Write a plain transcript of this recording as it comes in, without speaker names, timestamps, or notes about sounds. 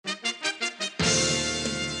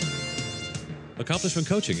Accomplishment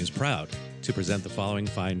Coaching is proud to present the following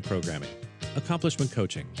fine programming. Accomplishment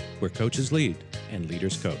Coaching, where coaches lead and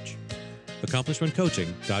leaders coach.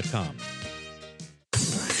 AccomplishmentCoaching.com.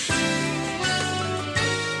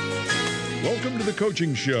 Welcome to The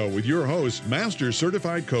Coaching Show with your host, Master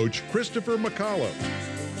Certified Coach Christopher McAuliffe.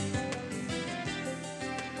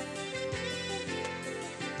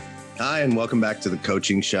 Hi, and welcome back to The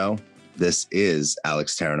Coaching Show. This is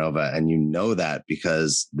Alex Terranova, and you know that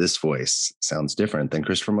because this voice sounds different than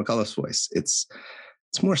Christopher McAuliffe's voice. It's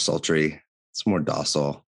more sultry. It's more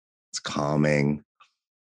docile. It's calming.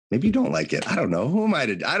 Maybe you don't like it. I don't know. Who am I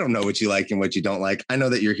to? I don't know what you like and what you don't like. I know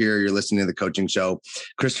that you're here. You're listening to The Coaching Show.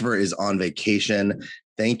 Christopher is on vacation.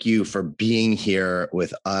 Thank you for being here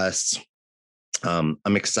with us. I'm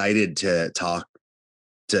excited to talk,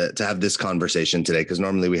 to have this conversation today, because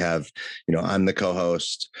normally we have, I'm the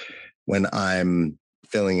co-host. When I'm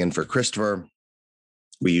filling in for Christopher,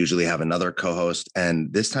 we usually have another co-host.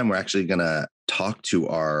 And this time we're actually going to talk to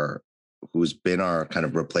who's been our kind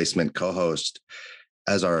of replacement co-host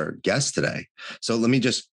as our guest today. So let me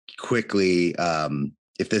just quickly,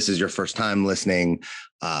 if this is your first time listening,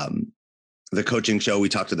 The Coaching Show, we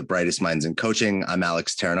talk to the brightest minds in coaching. I'm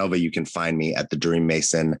Alex Terranova. You can find me at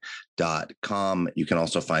thedreammason.com. You can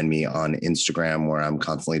also find me on Instagram, where I'm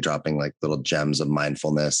constantly dropping like little gems of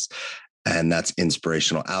mindfulness. And that's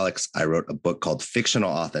Inspirational Alex. I wrote a book called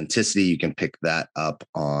Fictional Authenticity. You can pick that up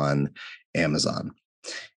on Amazon.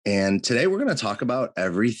 And today we're going to talk about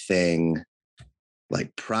everything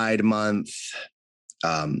like Pride Month.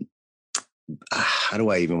 How do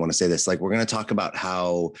I even want to say this? Like, we're going to talk about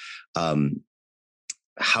how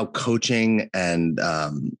coaching and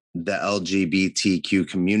the LGBTQ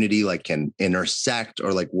community like can intersect,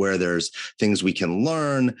 or like where there's things we can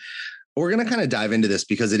learn. We're going to kind of dive into this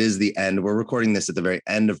because it is the end. We're recording this at the very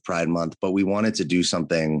end of Pride Month, but we wanted to do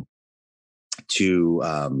something to,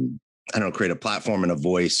 create a platform and a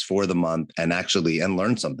voice for the month and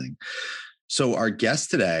learn something. So our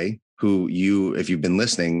guest today, who you, if you've been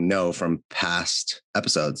listening, know from past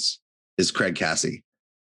episodes, is Craig Cassey.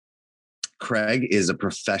 Craig is a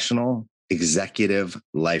professional executive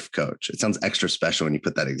life coach. It sounds extra special when you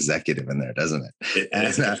put that executive in there, doesn't it? It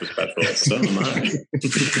is extra special. So am I.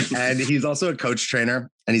 And he's also a coach trainer,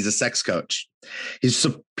 and he's a sex coach.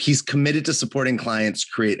 He's committed to supporting clients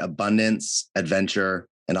create abundance, adventure,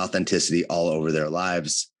 and authenticity all over their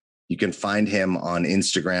lives. You can find him on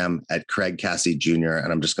Instagram at Craig Cassey Jr.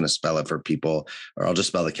 And I'm just going to spell it for people, or I'll just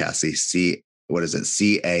spell the Cassey, Cassey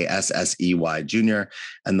Jr.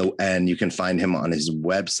 And you can find him on his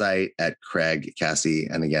website at Craig Cassey.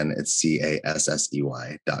 And again, it's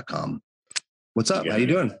CASSEY.com. What's up? How you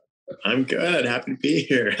doing? I'm good. Happy to be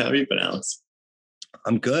here. How have you been, Alex?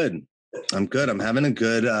 I'm good. I'm having a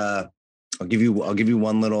good, I'll give you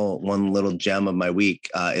one little gem of my week.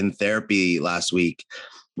 In therapy last week,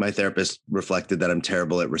 my therapist reflected that I'm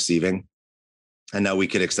terrible at receiving. And now we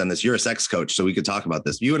could extend this. You're a sex coach, so we could talk about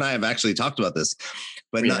this. You and I have actually talked about this,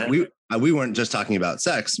 but we weren't just talking about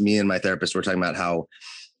sex. Me and my therapist were talking about how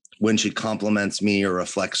when she compliments me or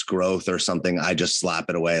reflects growth or something, I just slap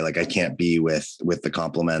it away. Like I can't be with the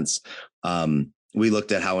compliments. We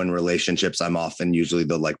looked at how in relationships, I'm often usually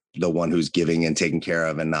the one who's giving and taken care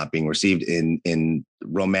of and not being received in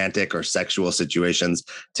romantic or sexual situations.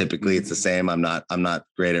 Typically it's the same. I'm not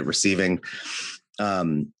great at receiving.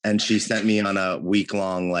 And she sent me on a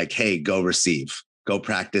week-long, like, hey, go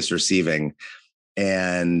practice receiving.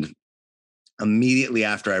 And immediately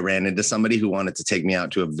after, I ran into somebody who wanted to take me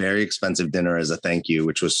out to a very expensive dinner as a thank you,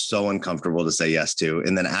 which was so uncomfortable to say yes to.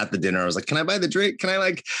 And then at the dinner, I was like, can I buy the drink? Can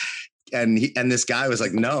I and this guy was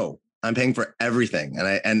like, no, I'm paying for everything.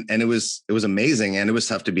 And it was amazing. And it was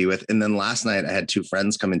tough to be with. And then last night I had two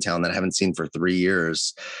friends come in town that I haven't seen for 3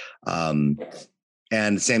 years.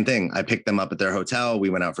 And same thing. I picked them up at their hotel. We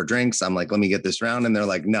went out for drinks. I'm like, let me get this round. And they're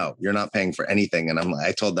like, no, you're not paying for anything. And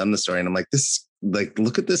I told them the story, and I'm like,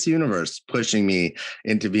 look at this universe pushing me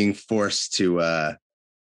into being forced to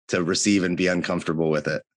receive and be uncomfortable with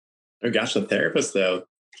it. Oh gosh, the therapist though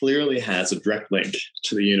clearly has a direct link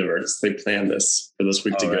to the universe. They planned this for this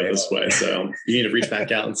week to go this way. So you need to reach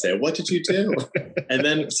back out and say, what did you do? And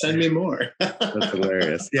then send me more. That's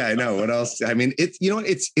hilarious. Yeah, I know. What else? I mean, it's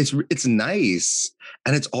nice.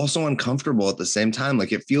 And it's also uncomfortable at the same time.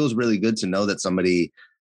 Like it feels really good to know that somebody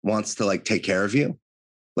wants to like take care of you.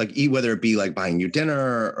 Like whether it be like buying you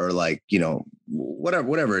dinner or like,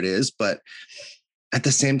 whatever it is. But at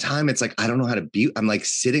the same time, it's like, I don't know how to be. I'm like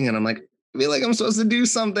sitting and I'm like, I feel like I'm supposed to do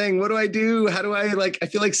something. What do I do? How do I I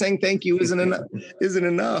feel like saying thank you isn't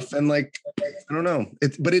enough. And like, I don't know.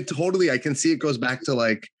 But it totally, I can see it goes back to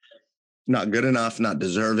like not good enough, not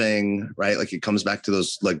deserving, right? Like it comes back to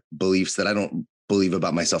those like beliefs that I don't believe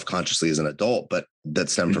about myself consciously as an adult, but that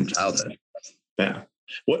stem from childhood. Yeah.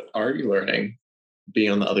 What are you learning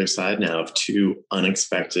being on the other side now of 2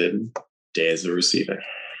 unexpected days of receiving?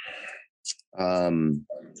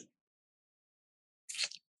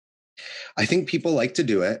 I think people like to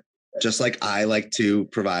do it just like I like to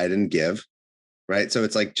provide and give, right? So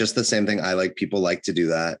it's like just the same thing. People like to do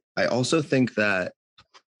that. I also think that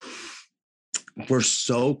we're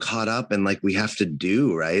so caught up in like we have to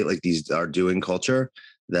do, right? Like our doing culture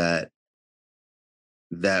that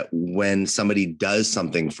when somebody does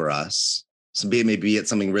something for us, so maybe it's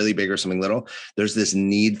something really big or something little, there's this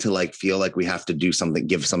need to like feel like we have to do something,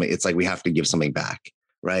 give something. It's like we have to give something back.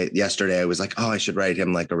 Right. Yesterday, I was like, oh, I should write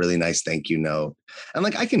him like a really nice thank you note. And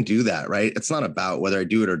like, I can do that. Right. It's not about whether I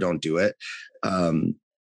do it or don't do it.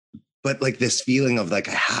 But like this feeling of like,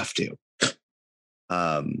 I have to.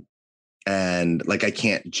 And like, I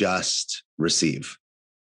can't just receive.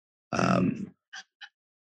 I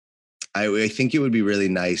think it would be really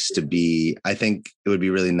nice to be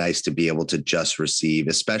able to just receive,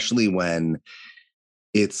 especially when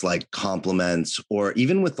it's like compliments or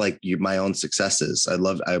even with like my own successes.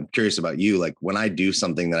 I'm curious about you. Like when I do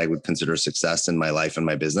something that I would consider success in my life and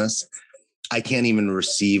my business, I can't even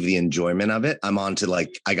receive the enjoyment of it. I'm on to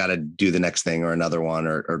like, I got to do the next thing or another one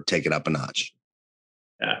or take it up a notch.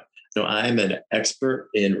 Yeah. No, I'm an expert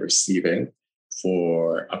in receiving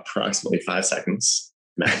for approximately 5 seconds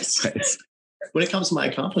max. When it comes to my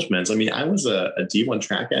accomplishments, I mean, I was a D1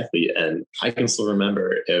 track athlete, and I can still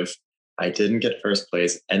remember if I didn't get first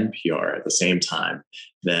place and PR at the same time,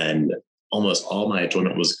 then almost all my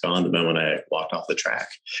enjoyment was gone the moment I walked off the track,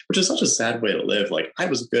 which is such a sad way to live. Like I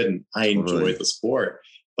was good and I enjoyed the sport,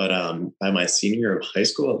 but by my senior year of high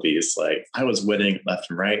school, at least, like I was winning left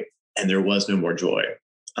and right, and there was no more joy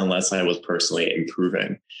unless I was personally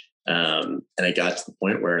improving. And I got to the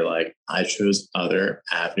point where like I chose other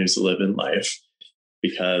avenues to live in life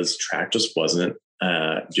because track just wasn't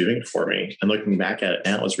doing it for me. And looking back at it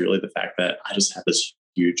now, it's really the fact that I just had this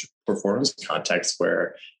huge performance context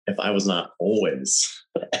where if I was not always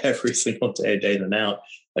every single day in and out,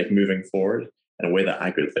 like moving forward in a way that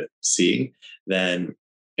I could see, then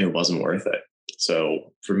it wasn't worth it.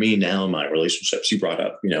 So for me now in my relationships, you brought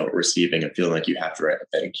up, receiving and feeling like you have to write a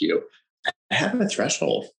thank you. I have a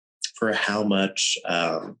threshold for how much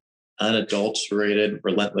unadulterated,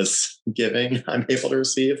 relentless giving I'm able to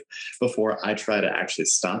receive before I try to actually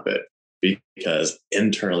stop it. Because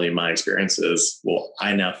internally, my experience is, well,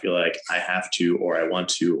 I now feel like I have to, or I want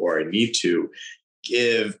to, or I need to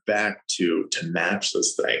give back to match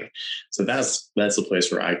this thing. So that's the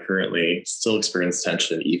place where I currently still experience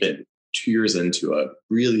tension, even 2 years into a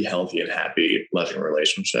really healthy and happy, loving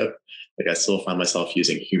relationship. Like I still find myself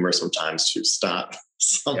using humor sometimes to stop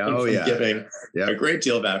someone from giving a great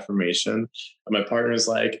deal of affirmation. And my partner is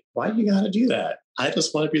like, why do you got to do that? I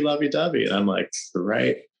just want to be lovey-dovey. And I'm like,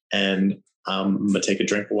 right. And I'm going to take a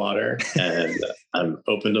drink of water and I'm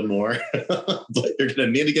open to more, but you're going to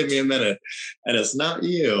need to give me a minute. And it's not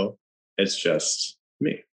you. It's just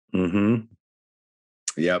me. Mm-hmm.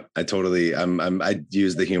 Yep. I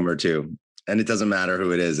use the humor too. And it doesn't matter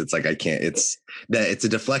who it is. It's like, it's a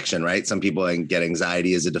deflection, right? Some people get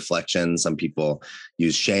anxiety as a deflection. Some people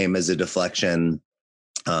use shame as a deflection.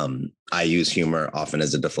 I use humor often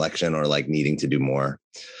as a deflection or like needing to do more.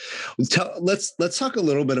 Let's talk a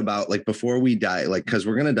little bit about like before we dive, like, cause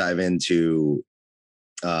we're going to dive into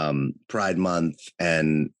Pride Month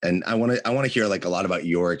and I want to hear like a lot about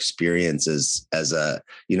your experiences as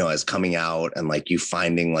coming out and like you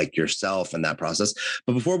finding like yourself in that process.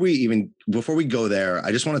 But before we go there,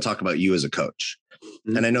 I just want to talk about you as a coach.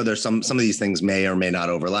 Mm-hmm. And I know there's some of these things may or may not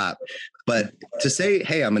overlap, but to say,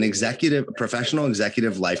 hey, I'm an professional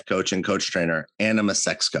executive life coach and coach trainer, and I'm a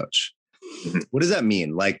sex coach. Mm-hmm. What does that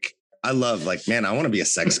mean? Like, I love like, man, I want to be a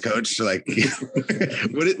sex coach. Like,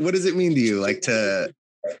 what does it mean to you? Like to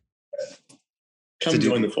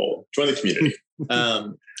join the fold, join the community.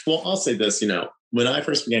 Well, I'll say this, when I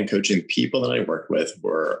first began coaching, people that I worked with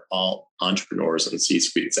were all entrepreneurs and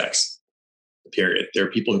C-suite execs, period. There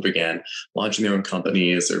are people who began launching their own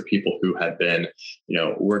companies. There are people who had been,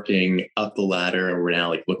 working up the ladder and were now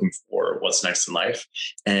like looking for what's next in life.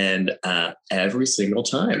 And every single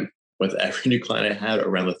time with every new client I had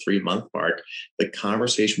around the 3-month mark, the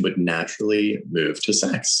conversation would naturally move to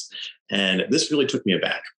sex. And this really took me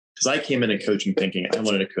aback. Because I came into coaching thinking I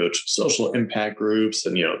wanted to coach social impact groups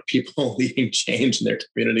and, people leading change in their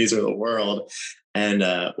communities or the world. And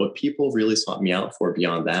what people really sought me out for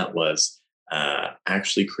beyond that was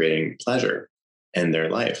actually creating pleasure in their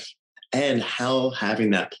life. and how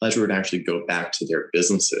having that pleasure would actually go back to their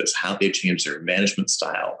businesses, how they change their management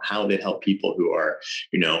style, how they help people who are,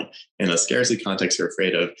 in a scarcity context, are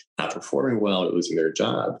afraid of not performing well or losing their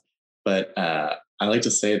job. But I like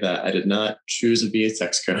to say that I did not choose to be a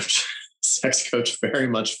sex coach. Sex coach very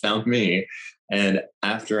much found me. And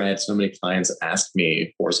after I had so many clients ask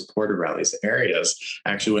me for support around these areas,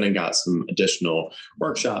 I actually went and got some additional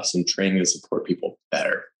workshops and training to support people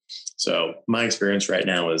better. So my experience right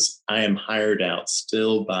now is I am hired out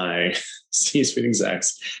still by C-suite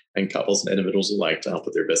execs and couples and individuals alike to help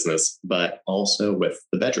with their business, but also with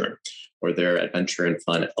the bedroom or their adventure and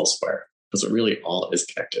fun elsewhere, because it really all is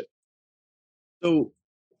connected. So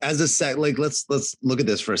as a let's look at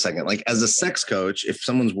this for a second. Like as a sex coach, if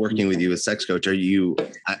someone's working with you as sex coach, are you,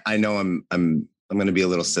 I know I'm going to be a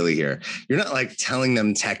little silly here. You're not like telling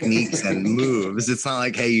them techniques and moves. It's not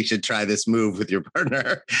like, hey, you should try this move with your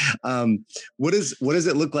partner. What does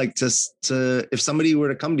it look like to if somebody were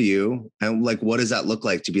to come to you, and like, what does that look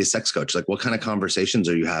like to be a sex coach? Like what kind of conversations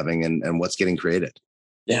are you having and what's getting created?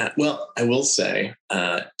 Yeah, well, I will say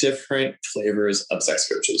different flavors of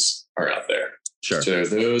sex coaches are out there. Sure. So there are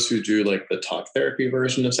those who do like the talk therapy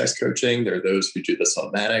version of sex coaching. There are those who do the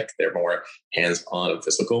somatic. They're more hands-on and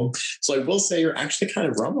physical. So I will say you're actually kind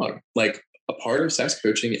of wrong. Like a part of sex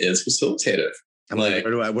coaching is facilitative. I'm like,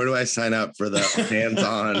 where do I sign up for the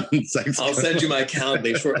hands-on sex? I'll send you my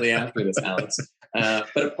calendar shortly after this, Alex.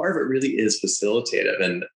 But a part of it really is facilitative.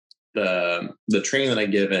 And the training that I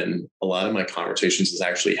give in a lot of my conversations is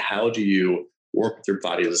actually how do you work with your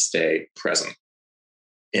body to stay present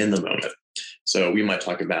in the moment? So we might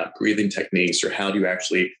talk about breathing techniques, or how do you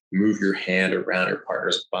actually move your hand around your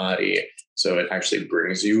partner's body so it actually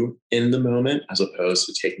brings you in the moment, as opposed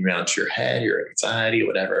to taking you out to your head, your anxiety,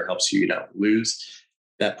 whatever helps you, lose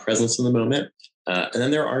that presence in the moment. And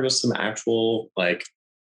then there are just some actual like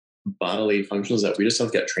bodily functions that we just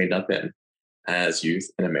don't get trained up in as youth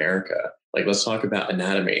in America. Like, let's talk about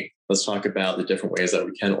anatomy. Let's talk about the different ways that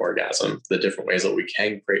we can orgasm, the different ways that we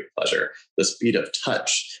can create pleasure, the speed of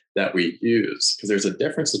touch that we use. Because there's a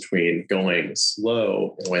difference between going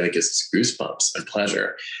slow in a way that gives us goosebumps and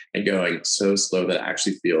pleasure, and going so slow that it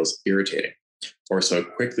actually feels irritating, or so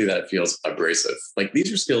quickly that it feels abrasive. Like,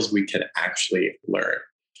 these are skills we can actually learn.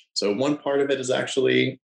 So one part of it is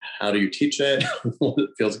actually, how do you teach it? It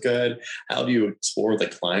feels good. How do you explore the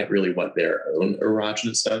client really what their own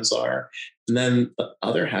erogenous zones are? And then the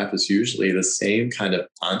other half is usually the same kind of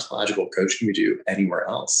ontological coaching we do anywhere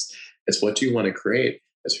else. It's what do you want to create?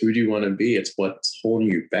 It's who do you want to be? It's what's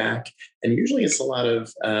holding you back. And usually it's a lot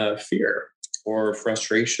of fear or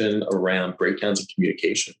frustration around breakdowns of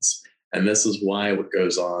communications. And this is why what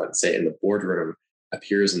goes on, say, in the boardroom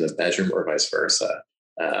appears in the bedroom or vice versa.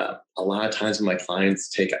 A lot of times when my clients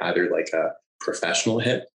take either like a professional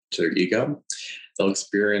hit to their ego, they'll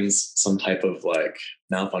experience some type of like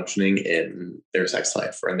malfunctioning in their sex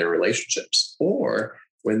life or in their relationships. Or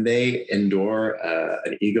when they endure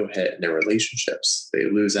an ego hit in their relationships, they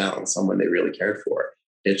lose out on someone they really cared for.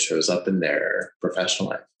 It shows up in their professional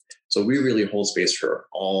life. So we really hold space for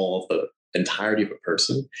all of the entirety of a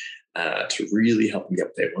person to really help them get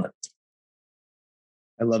what they want.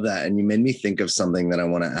 I love that. And you made me think of something that I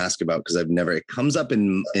want to ask about, because it comes up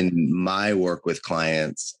in my work with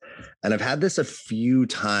clients. And I've had this a few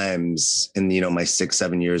times in, my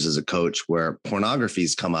 6-7 years as a coach, where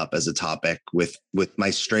pornography's come up as a topic with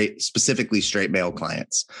my specifically straight male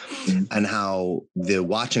clients, and how the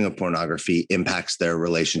watching of pornography impacts their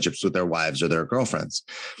relationships with their wives or their girlfriends.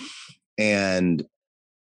 And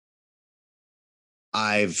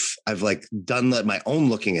I've like done my own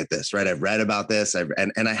looking at this, right? I've read about this.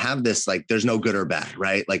 And I have this, like, there's no good or bad,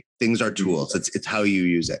 right? Like, things are tools. It's how you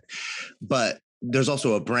use it. But there's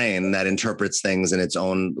also a brain that interprets things in its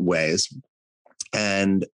own ways.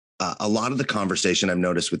 And a lot of the conversation I've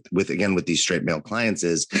noticed with these straight male clients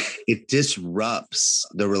is it disrupts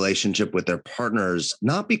the relationship with their partners,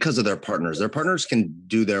 not because of their partners. Their partners can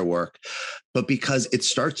do their work, but because it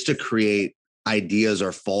starts to create ideas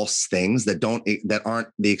or false things that aren't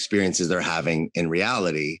the experiences they're having in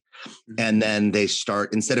reality. And then they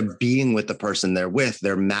start, instead of being with the person they're with,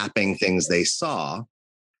 they're mapping things they saw.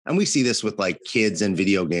 And we see this with like kids and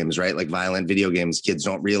video games, right? Like violent video games, kids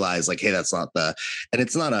don't realize like, hey, that's not and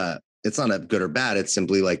it's not a good or bad. It's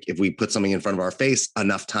simply like, if we put something in front of our face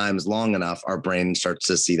enough times, long enough, our brain starts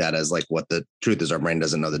to see that as like what the truth is. Our brain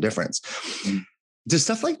doesn't know the difference. Does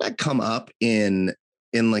stuff like that come up in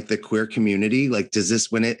like the queer community? Like, does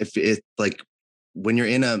this, when you're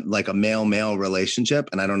in a male relationship,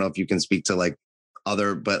 and I don't know if you can speak to like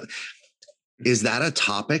but is that a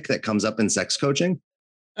topic that comes up in sex coaching?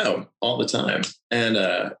 Oh, all the time. And,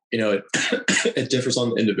 it, it differs on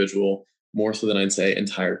the individual more so than I'd say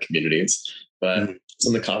entire communities. But Mhm.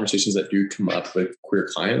 some of the conversations that do come up with queer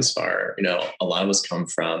clients are, a lot of us come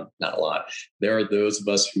from, not a lot, there are those of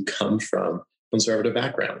us who come from conservative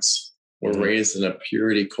backgrounds. We're Mhm. raised in a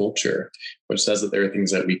purity culture, which says that there are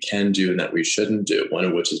things that we can do and that we shouldn't do. One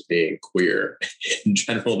of which is being queer in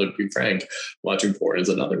general, to be frank. Watching porn is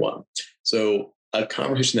another one. So a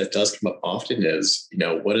conversation that does come up often is,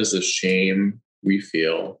 what is the shame we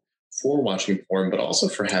feel for watching porn, but also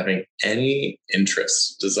for having any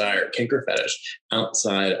interest, desire, kink, or fetish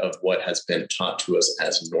outside of what has been taught to us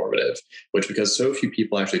as normative, which because so few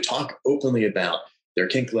people actually talk openly about their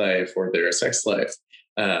kink life or their sex life,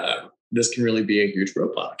 this can really be a huge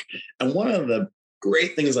roadblock. And one of the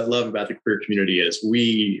great things I love about the queer community is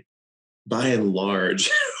we, by and large,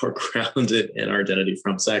 are grounded in our identity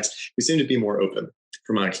from sex. We seem to be more open,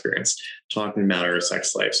 from my experience, talking about our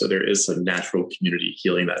sex life. So there is some natural community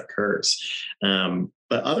healing that occurs.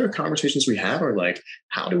 But other conversations we have are like,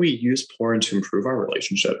 how do we use porn to improve our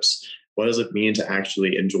relationships? What does it mean to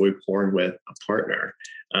actually enjoy porn with a partner?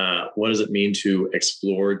 What does it mean to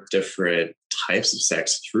explore different types of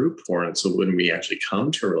sex through porn? So when we actually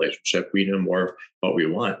come to a relationship, we know more of what we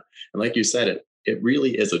want. And like you said, it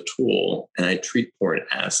really is a tool, and I treat porn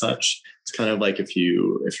as such. It's kind of like if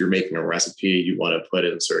you're making a recipe, you want to put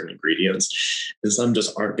in certain ingredients, and some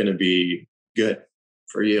just aren't going to be good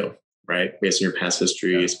for you, right? Based on your past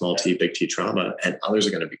history, small T, big T trauma, and others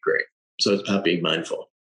are going to be great. So it's about being mindful.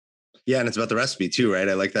 Yeah. And it's about the recipe too, right?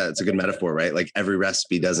 I like that. It's a good metaphor, right? Like every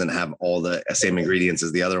recipe doesn't have all the same ingredients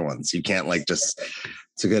as the other ones. You can't like just,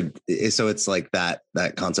 it's a good, so it's like that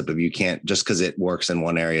concept of you can't, just because it works in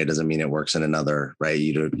one area doesn't mean it works in another, right?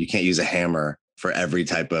 You can't use a hammer for every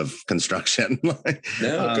type of construction.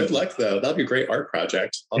 No, good luck though. That'd be a great art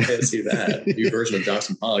project. I'll pay to see that new version of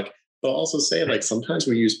Johnson Pollock. But I'll also say, like, sometimes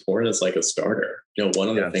we use porn as like a starter. One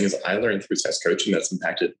of the things I learned through sex coaching that's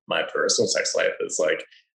impacted my personal sex life is like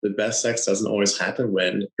the best sex doesn't always happen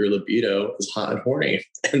when your libido is hot and horny.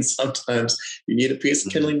 And sometimes you need a piece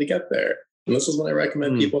of kindling to get there. And this is when I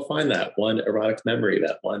recommend people find that one erotic memory,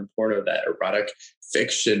 that one porno, that erotic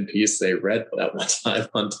fiction piece they read that one time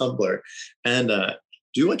on Tumblr, and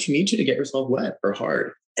do what you need to get yourself wet or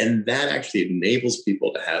hard. And that actually enables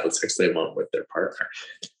people to have the sex they want with their partner.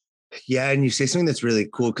 Yeah. And you say something that's really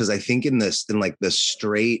cool. Cause I think in like the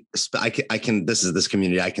straight, I can, this is this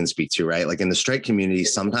community I can speak to, right? Like in the straight community,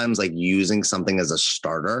 sometimes like using something as a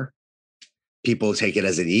starter, people take it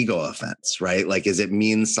as an ego offense, right? Like, as it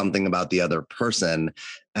means something about the other person.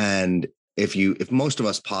 And if most of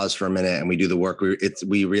us pause for a minute and we do the work,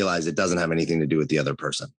 we realize it doesn't have anything to do with the other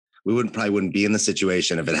person. We probably wouldn't be in the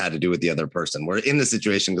situation if it had to do with the other person. We're in the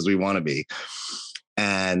situation because we want to be.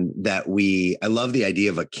 And that I love the idea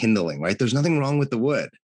of a kindling, right? There's nothing wrong with the wood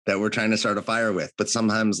that we're trying to start a fire with, but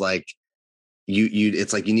sometimes like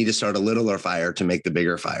it's like you need to start a littler fire to make the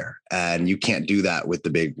bigger fire, and you can't do that with the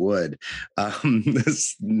big wood.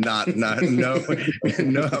 That's no, I'm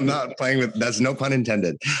not playing with, that's no pun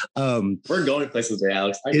intended. We're going places today,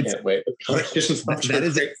 Alex. I can't wait.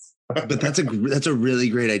 But that's a really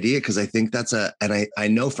great idea, because I think and I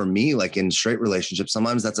know for me, like in straight relationships,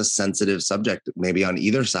 sometimes that's a sensitive subject, maybe on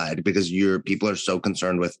either side, because people are so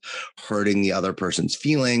concerned with hurting the other person's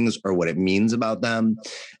feelings or what it means about them.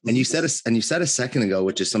 And you said a second ago,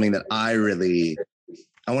 which is something that I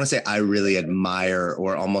want to say I really admire,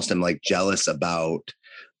 or almost am like jealous about.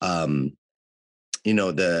 The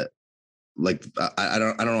like I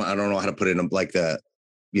don't know how to put it in like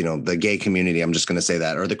the gay community, I'm just going to say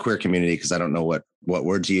that, or the queer community, because I don't know what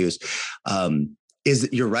word to use, is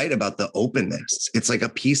that you're right about the openness. It's like a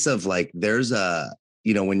piece of like, there's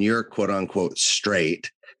when you're quote unquote straight,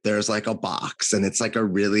 there's like a box, and it's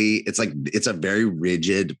a very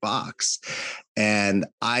rigid box. And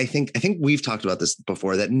I think we've talked about this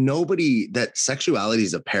before, that sexuality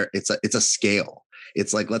is it's a scale.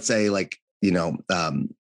 It's like, let's say like,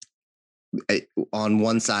 on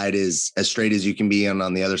one side is as straight as you can be, and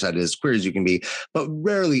on the other side is as queer as you can be, but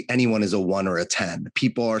rarely anyone is a 1 or a 10.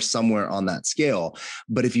 People are somewhere on that scale.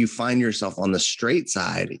 But if you find yourself on the straight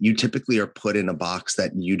side, you typically are put in a box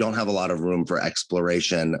that you don't have a lot of room for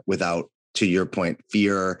exploration without, to your point,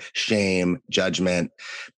 fear, shame, judgment.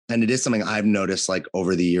 And it is something I've noticed like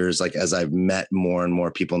over the years, like as I've met more and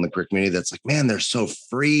more people in the queer community, that's like, man, they're so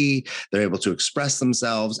free. They're able to express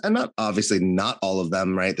themselves, and obviously not all of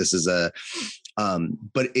them, right? This is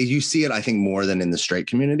but you see it, I think, more than in the straight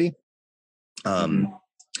community. And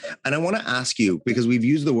I want to ask you, because we've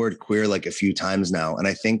used the word queer like a few times now, and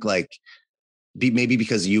I think like maybe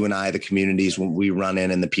because you and I, the communities we run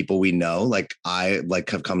in and the people we know, like I like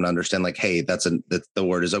have come to understand like, hey, that the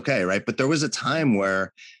word is okay. Right. But there was a time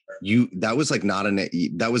where that was like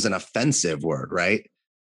that was an offensive word, right?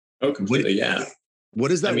 Oh, completely. Yeah. What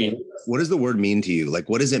does that mean? What does the word mean to you? Like,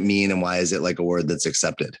 what does it mean? And why is it like a word that's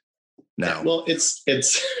accepted now? Well, it's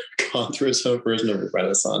gone through its own version of a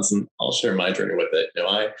renaissance, and I'll share my journey with it.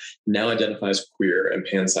 I now identify as queer and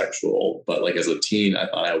pansexual, but like as a teen, I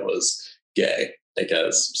thought I was gay. Like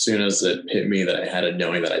as soon as it hit me that I had a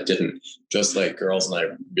knowing that I didn't, just like girls, and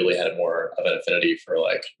I really had more of an affinity for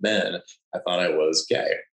like men, I thought I was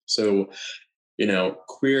gay. So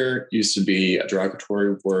queer used to be a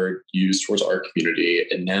derogatory word used towards our community,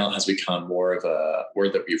 and now has become more of a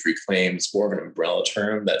word that we've reclaimed. It's more of an umbrella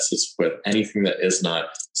term that sits with anything that is not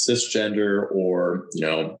cisgender or,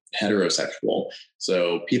 heterosexual.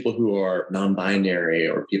 So people who are non-binary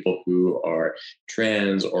or people who are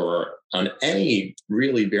trans or on any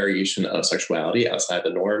really variation of sexuality outside the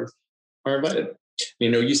norm are invited.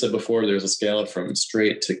 You said before there's a scale from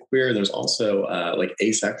straight to queer. There's also like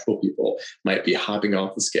asexual people might be hopping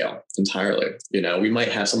off the scale entirely. We might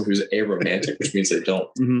have someone who's aromantic, which means they don't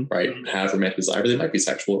have romantic desire, but they might be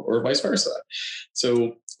sexual or vice versa.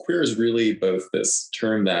 So queer is really both this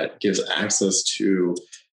term that gives access to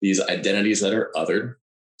these identities that are othered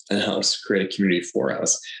and helps create a community for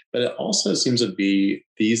us. But it also seems to be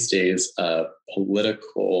these days a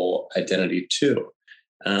political identity too.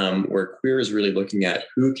 Where queer is really looking at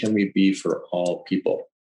who can we be for all people,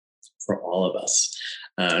 for all of us.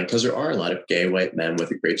 Because there are a lot of gay white men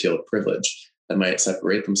with a great deal of privilege that might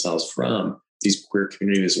separate themselves from these queer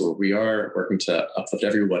communities where we are working to uplift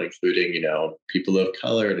everyone, including, people of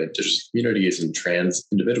color and indigenous communities and trans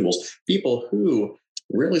individuals, people who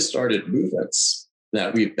really started movements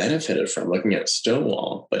that we've benefited from, looking at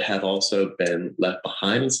Stonewall, but have also been left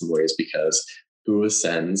behind in some ways because who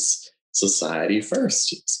ascends society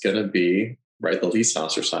first? It's going to be the least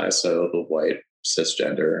ostracized. So the white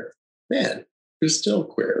cisgender man who's still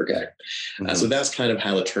queer or gay. So that's kind of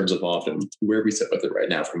how the terms evolved and where we sit with it right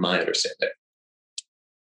now, from my understanding.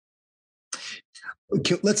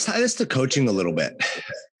 Okay, let's tie this to coaching a little bit.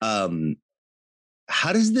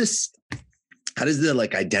 How does the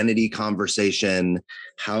like identity conversation,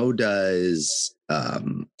 how does,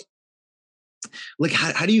 like,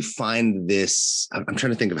 how do you find this? I'm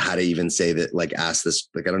trying to think of how to even say that, like, ask this,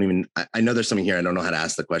 like, I know there's something here. I don't know how to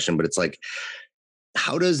ask the question, but it's like,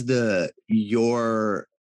 how does let's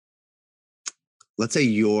say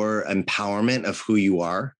your empowerment of who you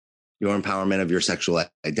are, your empowerment of your sexual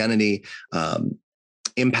identity,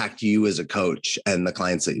 impact you as a coach and the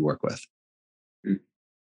clients that you work with?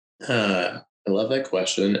 I love that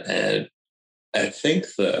question. And I think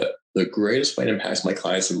the greatest way it impacts my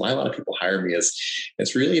clients and why a lot of people hire me is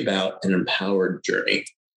it's really about an empowered journey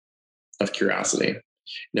of curiosity.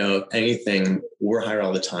 If anything, we're hired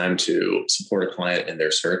all the time to support a client in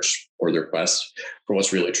their search or their quest for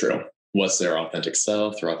what's really true. What's their authentic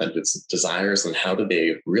self, their authentic desires, and how do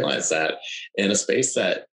they realize that in a space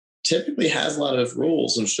that typically has a lot of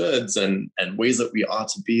rules and shoulds and ways that we ought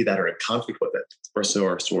to be that are in conflict with it. Or so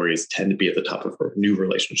our stories tend to be at the top of a new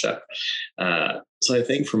relationship. So I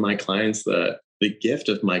think for my clients, the gift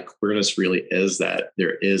of my queerness really is that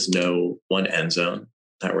there is no one end zone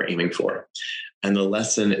that we're aiming for. And the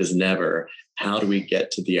lesson is never, how do we get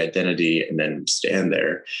to the identity and then stand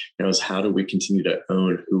there? It's how do we continue to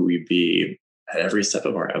own who we be at every step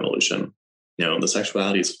of our evolution? The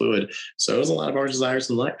sexuality is fluid. So is a lot of our desires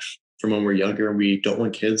in life. From when we're younger and we don't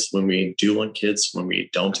want kids, when we do want kids, when we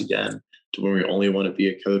don't again, to when we only want to be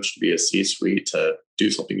a coach, to be a C-suite, to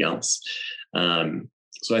do something else.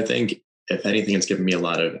 So I think, if anything, it's given me a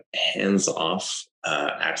lot of hands-off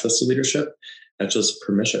access to leadership. That's just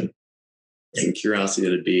permission and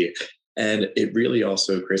curiosity to be. And it really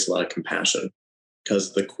also creates a lot of compassion,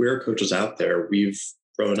 because the queer coaches out there, we've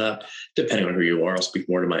grown up, depending on who you are, I'll speak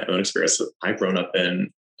more to my own experience. I've grown up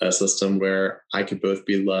in a system where I could both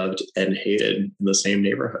be loved and hated in the same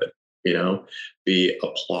neighborhood, be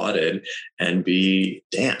applauded and be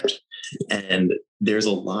damned. And there's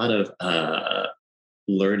a lot of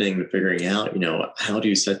learning and figuring out, how do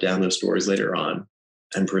you set down those stories later on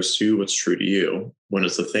and pursue what's true to you when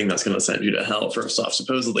it's the thing that's going to send you to hell, first off,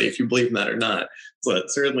 supposedly, if you believe in that or not.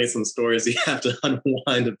 But certainly some stories you have to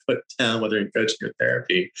unwind and put down, whether in coaching or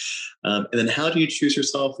therapy. And then how do you choose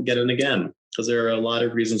yourself again and again? Because there are a lot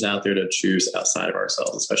of reasons out there to choose outside of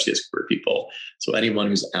ourselves, especially as queer people. So anyone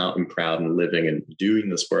who's out and proud and living and doing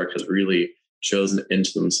this work has really chosen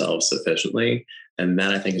into themselves sufficiently. And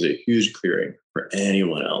that, I think, is a huge clearing for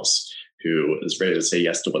anyone else who is ready to say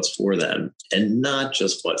yes to what's for them and not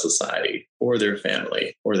just what society or their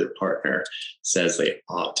family or their partner says they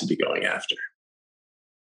ought to be going after.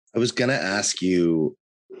 I was going to ask you,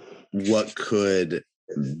 what could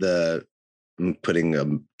I'm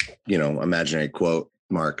putting imaginary quote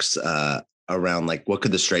marks around, like, what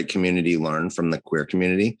could the straight community learn from the queer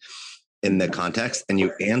community in the context? And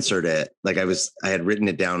you answered it like I had written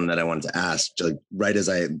it down that I wanted to ask, like right as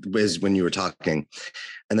when you were talking.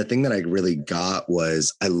 And the thing that I really got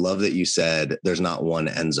was, I love that you said there's not one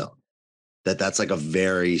end zone, that's like a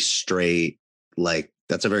very straight, like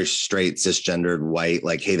that's a very straight cisgendered white,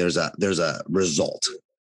 like, hey, there's a result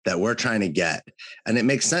that we're trying to get. And it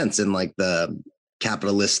makes sense in like the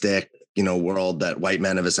capitalistic, world that white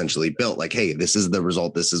men have essentially built. Like, hey, this is the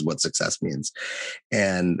result. This is what success means.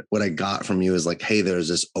 And what I got from you is like, hey, there's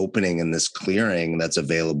this opening and this clearing that's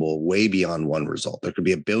available way beyond one result. There could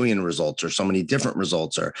be a billion results or so many different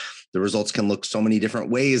results, or the results can look so many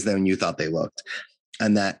different ways than you thought they looked.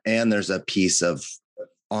 And there's a piece of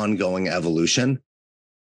ongoing evolution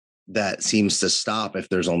that seems to stop if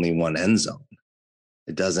there's only one end zone.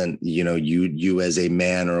 It doesn't, you as a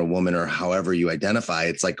man or a woman or however you identify,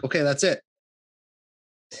 it's like, okay, that's it.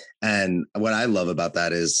 And what I love about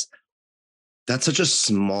that is that's such a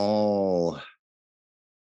small,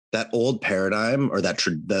 that old paradigm, or that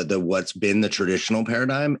the what's been the traditional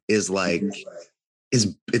paradigm is like,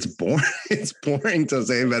 it's boring. It's boring to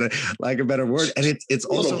say a better word. And it's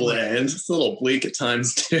also bland. It's a little bleak at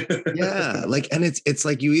times too. Yeah. Like, and it's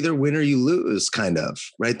like you either win or you lose, kind of,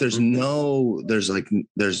 right? There's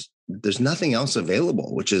nothing else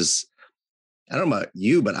available, which is, I don't know about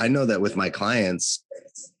you, but I know that with my clients,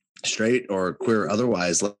 straight or queer,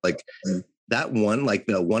 otherwise, like that one, like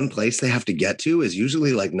the one place they have to get to is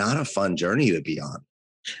usually like not a fun journey to be on.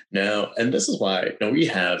 No, and this is why we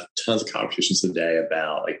have tons of conversations today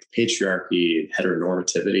about like patriarchy,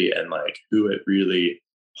 heteronormativity, and like who it really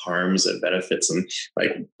harms and benefits. And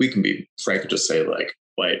like we can be frank and just say like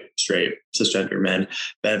white, straight, cisgender men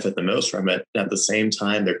benefit the most from it. And at the same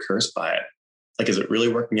time, they're cursed by it. Like, is it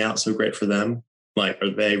really working out so great for them? Like, are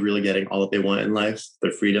they really getting all that they want in life?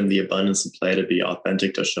 The freedom, the abundance of play to be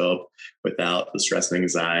authentic, to show up without the stress and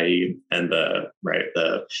anxiety and the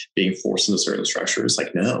being forced into certain structures?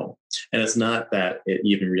 Like, no. And it's not that it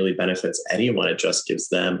even really benefits anyone. It just gives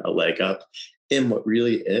them a leg up in what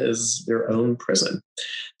really is their own prison.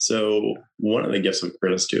 So one of the gifts of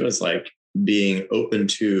queerness too is like being open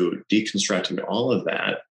to deconstructing all of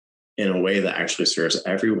that in a way that actually serves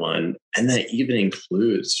everyone. And that even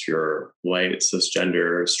includes your white,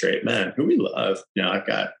 cisgender, straight men who we love. I've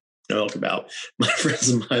got no ilk about my friends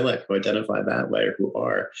in my life who identify that way or who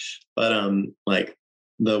are. But like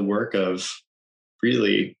the work of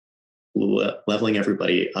really leveling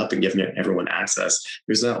everybody up and giving everyone access,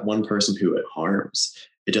 there's not one person who it harms.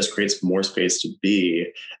 It just creates more space to be.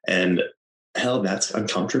 And hell, that's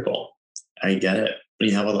uncomfortable. I get it. When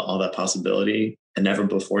you have all that possibility, and never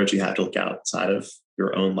before did you have to look outside of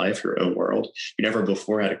your own life, your own world. You never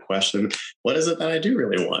before had a question, what is it that I do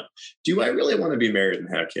really want? Do I really want to be married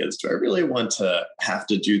and have kids? Do I really want to have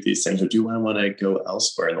to do these things? Or do I want to go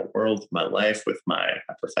elsewhere in the world, my life, with my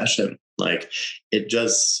profession? Like, it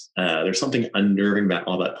just, there's something unnerving about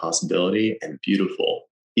all that possibility and beautiful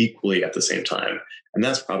equally at the same time. And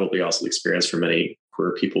that's probably also the experience for many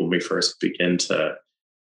queer people when we first begin to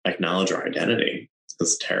acknowledge our identity.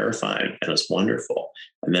 It's terrifying and it's wonderful.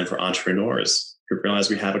 And then for entrepreneurs who realize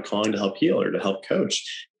we have a calling to help heal or to help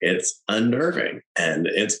coach, it's unnerving and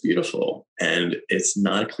it's beautiful. And it's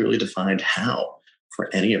not clearly defined how for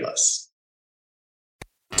any of us.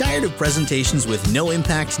 Tired of presentations with no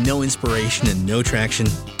impact, no inspiration, and no traction?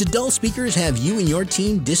 Do dull speakers have you and your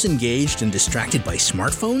team disengaged and distracted by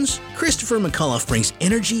smartphones? Christopher McAuliffe brings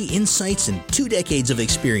energy, insights, and 2 decades of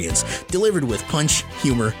experience delivered with punch,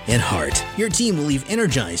 humor, and heart. Your team will leave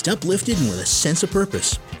energized, uplifted, and with a sense of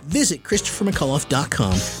purpose. Visit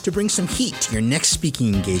ChristopherMcAuliffe.com to bring some heat to your next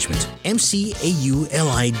speaking engagement.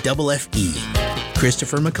 McAuliffe.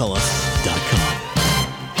 ChristopherMcAuliffe.com.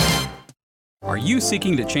 Are you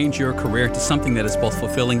seeking to change your career to something that is both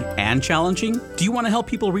fulfilling and challenging? Do you want to help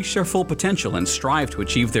people reach their full potential and strive to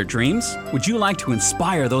achieve their dreams? Would you like to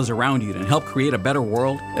inspire those around you and help create a better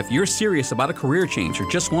world? If you're serious about a career change or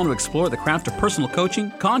just want to explore the craft of personal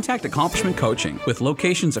coaching, contact Accomplishment Coaching. With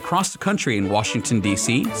locations across the country in Washington,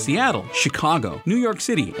 D.C., Seattle, Chicago, New York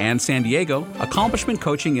City, and San Diego, Accomplishment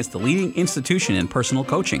Coaching is the leading institution in personal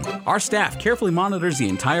coaching. Our staff carefully monitors the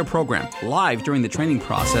entire program live during the training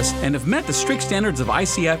process and have met the strict strict standards of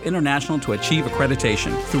ICF International to achieve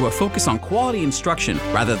accreditation. Through a focus on quality instruction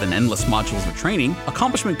rather than endless modules of training,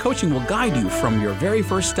 Accomplishment Coaching will guide you from your very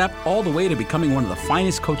first step all the way to becoming one of the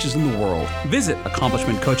finest coaches in the world. Visit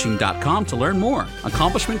accomplishmentcoaching.com to learn more.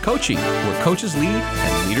 Accomplishment Coaching, where coaches lead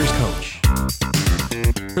and leaders coach.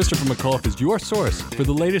 Christopher McAuliffe is your source for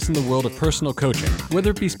the latest in the world of personal coaching.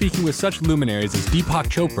 Whether it be speaking with such luminaries as Deepak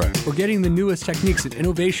Chopra or getting the newest techniques and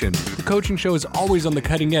innovation, the Coaching Show is always on the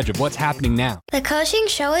cutting edge of what's happening now. The Coaching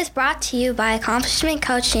Show is brought to you by Accomplishment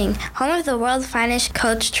Coaching, home of the world's finest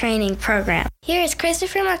coach training program. Here is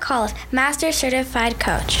Christopher McAuliffe, Master Certified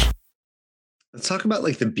Coach. Let's talk about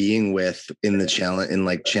like the being with in the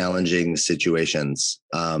challenging situations.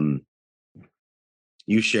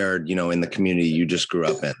 You shared, in the community you just grew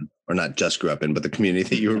up in, or not just grew up in, but the community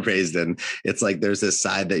that you were raised in. It's like there's this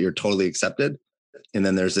side that you're totally accepted, and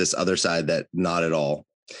then there's this other side that not at all.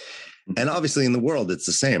 And obviously in the world, it's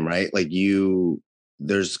the same, right? Like you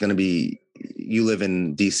live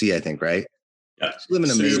in DC, I think, right? Yeah. You live in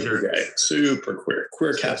a super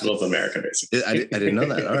queer capital of America, basically. I didn't know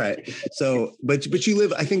that. All right. So, but you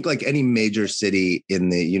live, I think like any major city in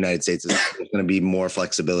the United States, there's going to be more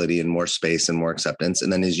flexibility and more space and more acceptance.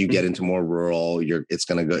 And then as you get into more rural, again,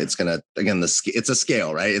 it's a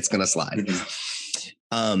scale, right? It's going to slide.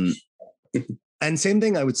 And same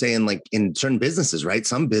thing I would say in certain businesses, right?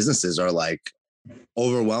 Some businesses are like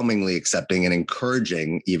overwhelmingly accepting and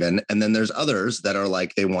encouraging even. And then there's others that are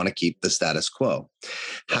like, they want to keep the status quo.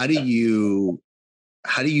 How do you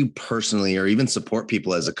personally, or even support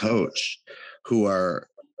people as a coach who are,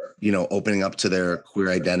 opening up to their queer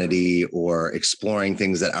identity or exploring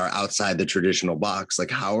things that are outside the traditional box? Like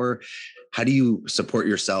how do you support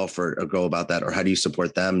yourself or go about that? Or how do you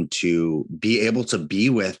support them to be able to be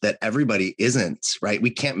with that everybody isn't, right?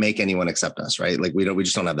 We can't make anyone accept us, right? Like we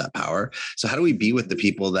just don't have that power. So how do we be with the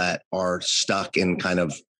people that are stuck in kind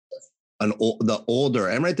of the older,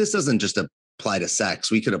 and right, this doesn't just apply to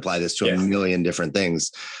sex. We could apply this to a million different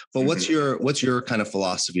things, but what's your kind of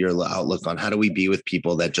philosophy or outlook on how do we be with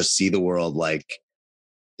people that just see the world like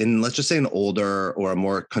in, let's just say, an older or a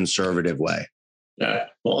more conservative way? Yeah.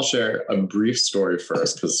 Well, I'll share a brief story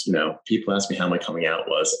first because, people ask me how my coming out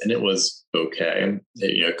was, and it was okay.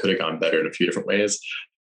 It could have gone better in a few different ways.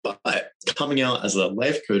 But coming out as a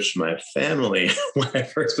life coach to my family when I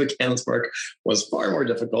first began this work was far more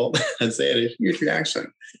difficult. And they had a huge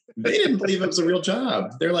reaction. They didn't believe it was a real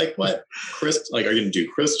job. They're like, what? Are you going to do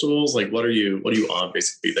crystals? Like, what are you on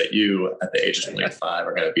basically that you at the age of 25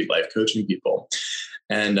 are going to be life coaching people?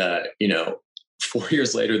 And, 4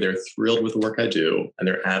 years later, they're thrilled with the work I do and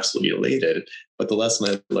they're absolutely elated. But the lesson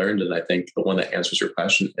I've learned, and I think the one that answers your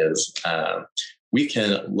question is we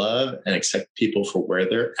can love and accept people for where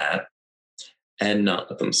they're at and not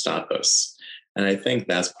let them stop us. And I think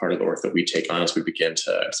that's part of the work that we take on as we begin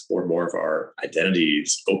to explore more of our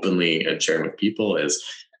identities openly and sharing with people is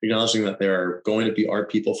acknowledging that there are going to be our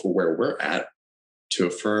people for where we're at, to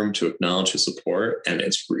affirm, to acknowledge, to support. And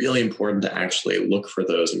it's really important to actually look for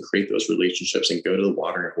those and create those relationships and go to the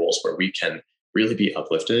watering holes where we can really be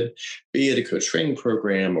uplifted, be it a coach training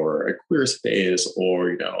program or a queer space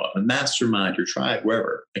or, a mastermind, your tribe,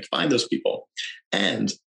 wherever. Like find those people.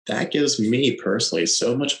 And that gives me personally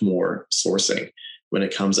so much more sourcing when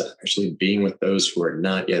it comes to actually being with those who are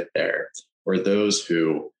not yet there, or those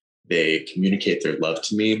who they communicate their love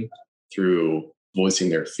to me through voicing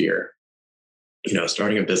their fear.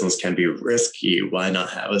 Starting a business can be risky. Why not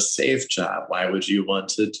have a safe job? Why would you want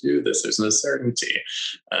to do this? There's no certainty.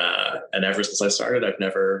 And ever since I started, I've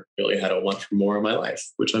never really had a want for more in my life,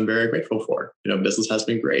 which I'm very grateful for. Business has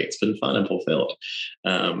been great. It's been fun and fulfilled.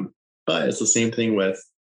 But it's the same thing with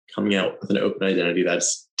coming out with an open identity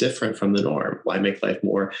that's different from the norm. Why make life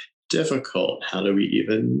more difficult? How do we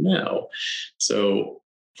even know? So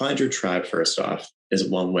find your tribe first off is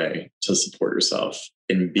one way to support yourself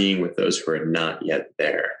in being with those who are not yet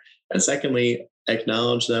there. And secondly,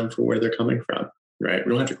 acknowledge them for where they're coming from, right? We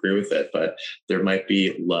don't have to agree with it, but there might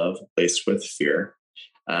be love laced with fear.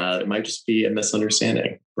 It might just be a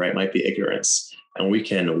misunderstanding, right? It might be ignorance. And we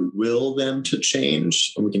can will them to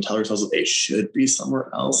change, and we can tell ourselves that they should be somewhere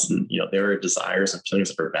else. And, there are desires and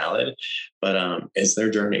feelings that are valid, but it's their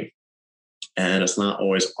journey. And it's not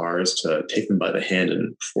always ours to take them by the hand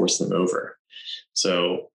and force them over.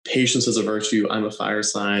 So patience is a virtue. I'm a fire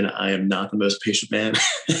sign. I am not the most patient man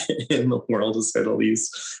in the world, to say the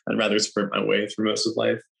least. I'd rather sprint my way through most of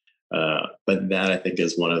life. But that I think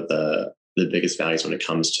is one of the biggest values when it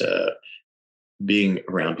comes to being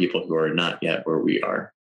around people who are not yet where we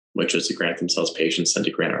are, which is to grant themselves patience and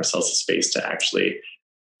to grant ourselves the space to actually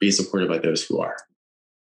be supported by those who are.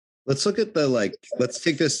 Let's look at let's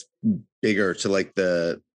take this bigger to like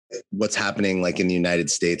what's happening like in the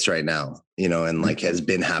United States right now, you know, and like has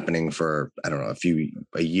been happening for, I don't know, a few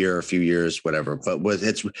years, whatever. But I want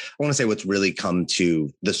to say what's really come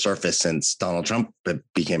to the surface since Donald Trump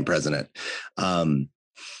became president. How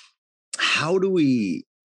do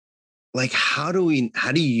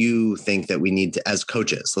you think that we need to, as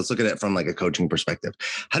coaches, let's look at it from like a coaching perspective.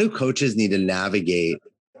 How do coaches need to navigate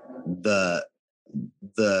the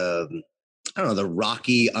I don't know, the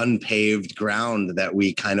rocky, unpaved ground that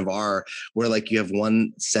we kind of are, where like you have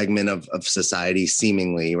one segment of society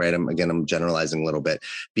seemingly, right? I'm generalizing a little bit,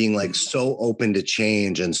 being like so open to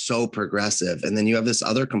change and so progressive. And then you have this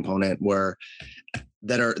other component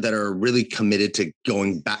that are really committed to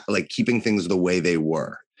going back, like keeping things the way they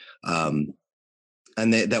were. And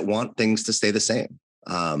that want things to stay the same.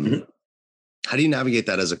 How do you navigate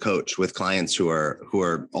that as a coach with clients who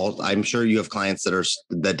are all, I'm sure you have clients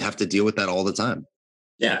that have to deal with that all the time.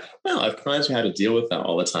 Yeah. Well, I have clients who had to deal with that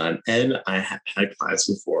all the time. And I have had clients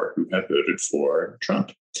before who have voted for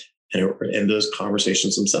Trump and in those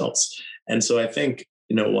conversations themselves. And so I think,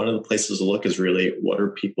 you know, one of the places to look is really what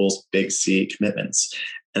are people's big C commitments?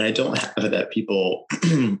 And I don't have that people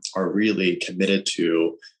are really committed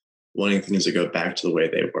to wanting things to go back to the way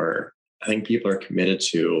they were. I think people are committed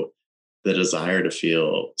to the desire to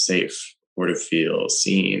feel safe or to feel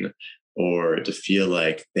seen or to feel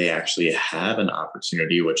like they actually have an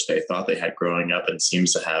opportunity, which they thought they had growing up and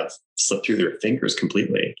seems to have slipped through their fingers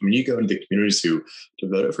completely. I mean, you go into the communities who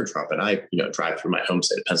voted for Trump, and I, drive through my home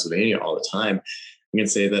state of Pennsylvania all the time. I can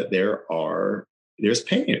say that there's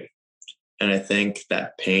pain. And I think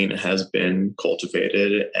that pain has been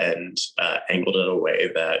cultivated and angled in a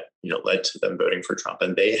way that, led to them voting for Trump.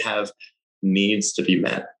 And they have needs to be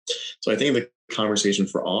met. So I think the conversation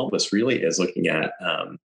for all of us really is looking at,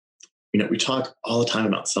 we talk all the time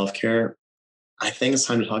about self-care. I think it's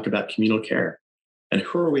time to talk about communal care. And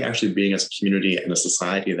who are we actually being as a community and a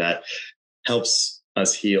society that helps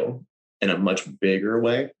us heal in a much bigger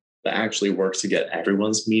way that actually works to get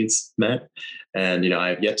everyone's needs met? And,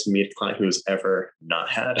 I've yet to meet a client who has ever not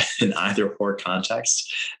had an either or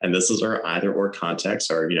context. And this is our either or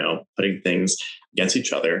context, or, putting things against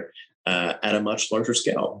each other at a much larger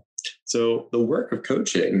scale. So the work of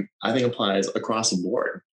coaching, I think, applies across the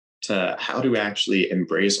board to how to actually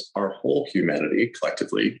embrace our whole humanity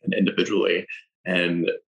collectively and individually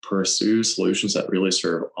and pursue solutions that really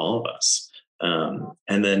serve all of us.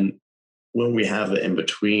 And then when we have the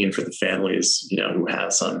in-between for the families, who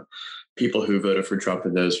have some people who voted for Trump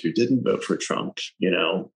and those who didn't vote for Trump,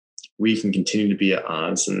 we can continue to be at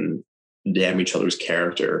odds and damn each other's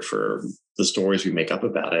character for the stories we make up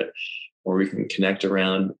about it, or we can connect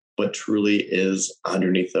around what truly is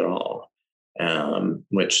underneath it all,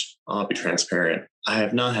 which I'll be transparent. I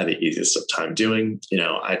have not had the easiest of time doing.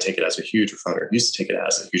 I take it as a huge affront, or used to take it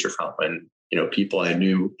as a huge affront when, people I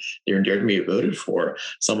knew near and dear to me voted for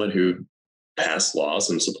someone who passed laws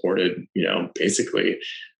and supported, basically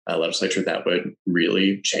a legislature that would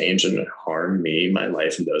really change and harm me, my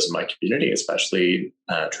life, and those in my community, especially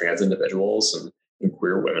trans individuals and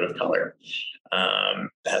queer women of color.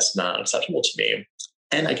 That's not acceptable to me.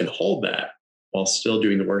 And I can hold that while still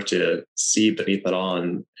doing the work to see beneath it all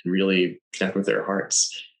and really connect with their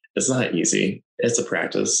hearts. It's not easy. It's a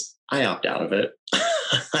practice. I opt out of it.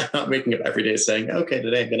 I'm not waking up every day saying, okay,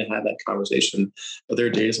 today I'm going to have that conversation. But there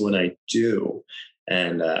are days when I do.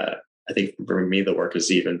 And I think for me, the work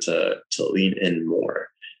is even to lean in more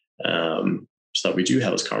so that we do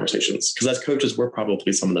have those conversations. Because as coaches, we're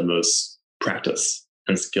probably some of the most practiced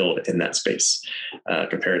and skilled in that space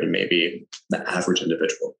compared to maybe the average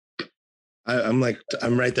individual. I'm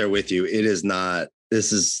right there with you.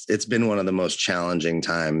 It's been one of the most challenging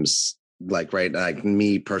times, like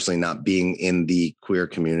me personally, not being in the queer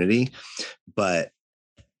community, but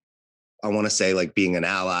I want to say like being an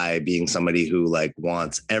ally, being somebody who like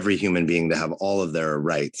wants every human being to have all of their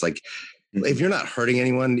rights. Like if you're not hurting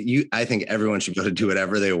anyone, I think everyone should go to do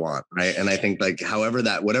whatever they want. Right. And I think like whatever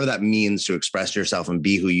that means to express yourself and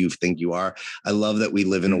be who you think you are. I love that we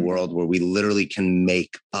live in a world where we literally can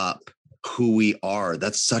make up who we are.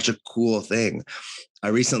 That's such a cool thing. I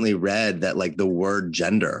recently read that like the word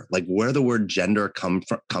gender, like where the word gender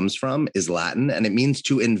comes from is Latin, and it means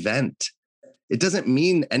to invent. It doesn't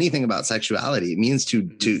mean anything about sexuality. It means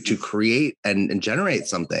to create and generate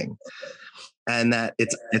something. And that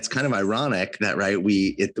it's kind of ironic that, right,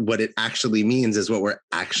 what it actually means is what we're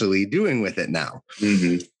actually doing with it now.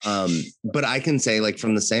 Mm-hmm. But I can say like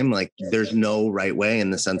from the same, like there's no right way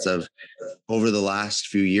in the sense of over the last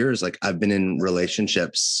few years, like I've been in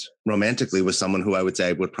relationships romantically with someone who I would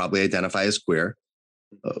say would probably identify as queer.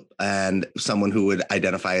 and someone who would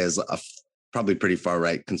identify as a probably pretty far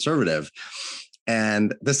right conservative.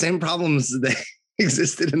 And the same problems that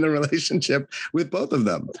existed in the relationship with both of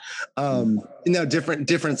them.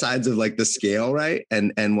 Different sides of like the scale, right?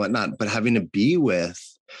 And whatnot, but having to be with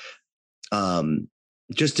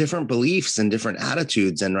just different beliefs and different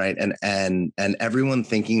attitudes, and right. And everyone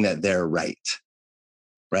thinking that they're right.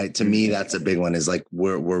 Right. To me, that's a big one, is like,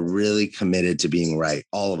 we're really committed to being right.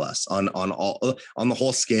 All of us on the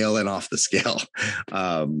whole scale and off the scale,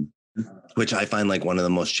 which I find like one of the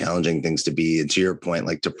most challenging things to be. And to your point,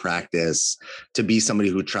 like to be somebody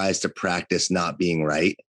who tries to practice not being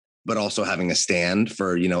right, but also having a stand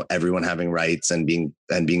for, everyone having rights and being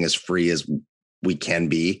as free as we can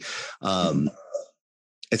be.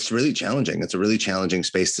 It's really challenging. It's a really challenging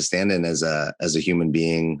space to stand in as a human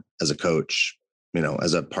being, as a coach,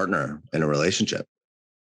 as a partner in a relationship.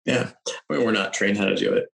 Yeah. We're not trained how to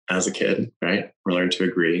do it as a kid, right? We're learning to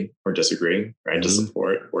agree or disagree, right? Mm-hmm. To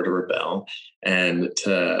support or to rebel, and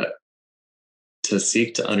to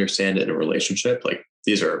seek to understand it in a relationship. Like,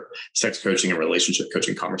 these are sex coaching and relationship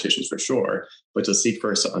coaching conversations for sure, but to seek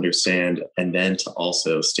first to understand, and then to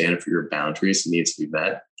also stand for your boundaries and needs to be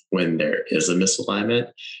met when there is a misalignment.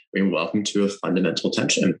 Welcome to a fundamental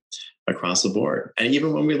tension across the board. And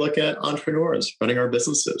even when we look at entrepreneurs running our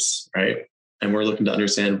businesses, right? And we're looking to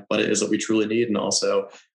understand what it is that we truly need, and also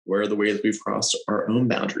where are the ways we've crossed our own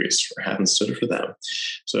boundaries or haven't stood for them.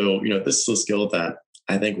 So, this is a skill that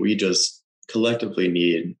I think we just collectively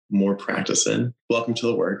need more practice in. Welcome to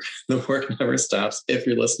the work. The work never stops. If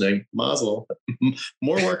you're listening, mazel,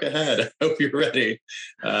 more work ahead. I hope you're ready.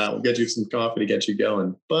 We'll get you some coffee to get you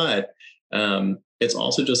going. But it's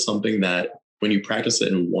also just something that when you practice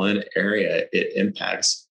it in one area, it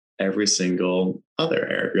impacts every single other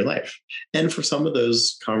area of your life. And for some of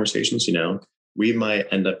those conversations, we might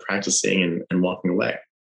end up practicing and walking away.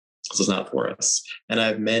 This is not for us. And I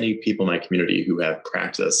have many people in my community who have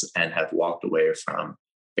practiced and have walked away from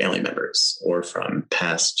family members or from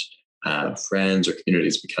past friends or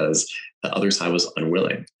communities because the other side was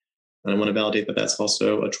unwilling. And I want to validate that that's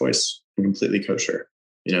also a choice and completely kosher.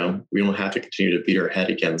 We don't have to continue to beat our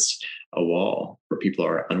head against a wall where people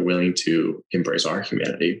are unwilling to embrace our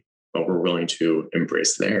humanity, but we're willing to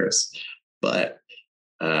embrace theirs. But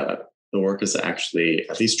the work is to actually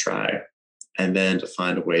at least try, and then to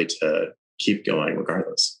find a way to keep going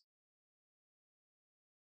regardless.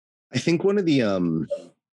 I think one of the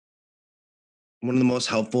most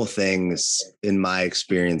helpful things in my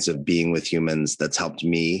experience of being with humans that's helped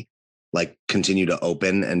me like continue to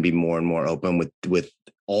open and be more and more open with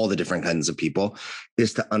all the different kinds of people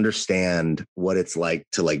is to understand what it's like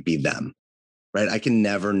to like be them. Right. I can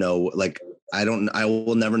never know, like, I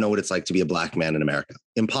will never know what it's like to be a Black man in America.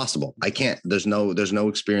 Impossible. I can't. There's no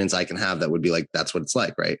experience I can have that would be like, that's what it's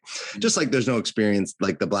like. Right. Just like there's no experience,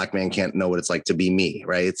 like the Black man can't know what it's like to be me.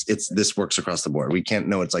 Right. This works across the board. We can't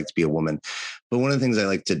know what it's like to be a woman. But one of the things I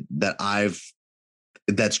like to,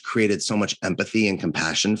 that's created so much empathy and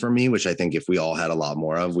compassion for me, which I think if we all had a lot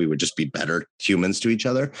more of, we would just be better humans to each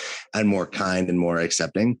other and more kind and more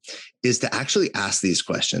accepting, is to actually ask these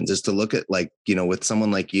questions, is to look at like, with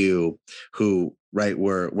someone like you who, right,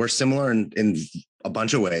 we're similar in a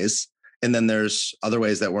bunch of ways. And then there's other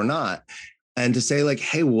ways that we're not. And to say like,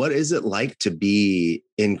 hey, what is it like to be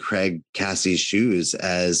in Craig Cassey's shoes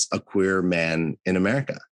as a queer man in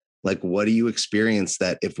America? Like, what do you experience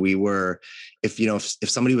that if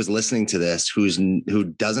somebody was listening to this who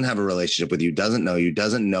doesn't have a relationship with you, doesn't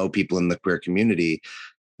know people in the queer community,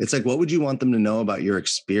 it's like, what would you want them to know about your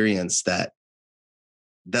experience that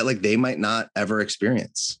like they might not ever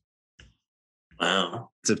experience?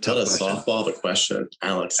 Wow. It's a tough question. Softball the question,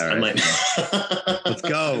 Alex. All right. Let's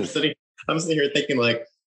go. I'm sitting here thinking like,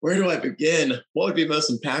 where do I begin? What would be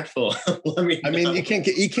most impactful? I mean, you can't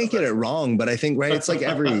get it wrong, but I think, right, it's like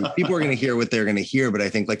people are going to hear what they're going to hear. But I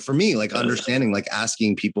think like for me, like understanding, like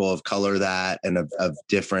asking people of color that and of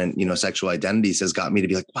different, sexual identities has got me to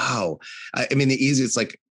be like, wow. I mean, the easiest,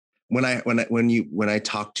 like when I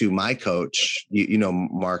talk to my coach,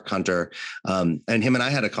 Mark Hunter, and him and I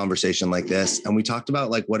had a conversation like this, and we talked about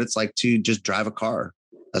like what it's like to just drive a car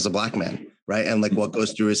as a Black man. Right. And like what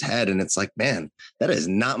goes through his head. And it's like, man, that is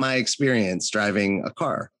not my experience driving a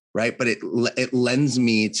car. Right. But it lends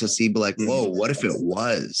me to see like, whoa, what if it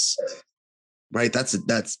was? Right. That's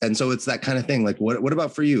and so it's that kind of thing. Like, what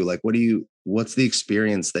about for you? Like, what's the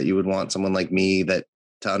experience that you would want someone like me to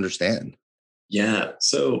understand? Yeah.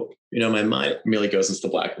 So, my mind immediately goes into the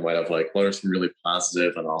black and white of like, what are some really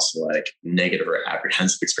positive and also like negative or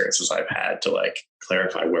apprehensive experiences I've had to like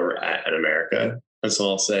clarify where we're at in America. And so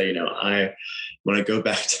I'll say, when I go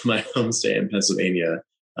back to my home state in Pennsylvania,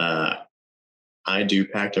 I do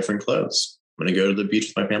pack different clothes. When I go to the beach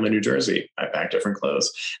with my family in New Jersey, I pack different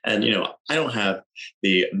clothes. And, I don't have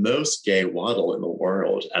the most gay waddle in the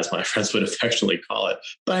world, as my friends would affectionately call it,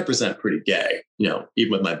 but I present pretty gay,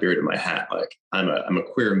 even with my beard and my hat. Like I'm a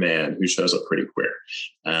queer man who shows up pretty queer.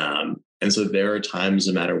 And so there are times,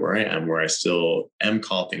 no matter where I am, where I still am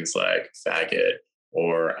called things like faggot,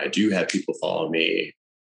 or I do have people follow me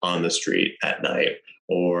on the street at night,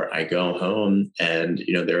 or I go home and,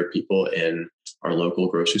 there are people in our local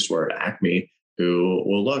grocery store at Acme who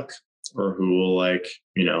will look or who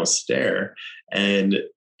will stare. And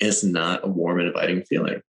it's not a warm and inviting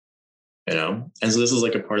feeling, And so this is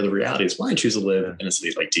like a part of the reality. It's why I choose to live in a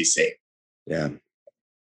city like DC. Yeah.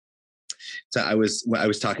 So I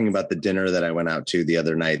was talking about the dinner that I went out to the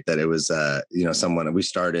other night, that it was, we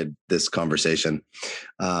started this conversation,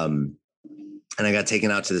 and I got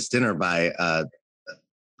taken out to this dinner by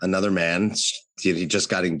another man. He just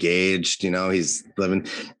got engaged, he's living,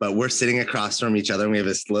 but we're sitting across from each other and we have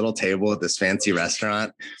this little table at this fancy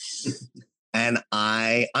restaurant. And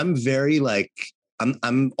I'm very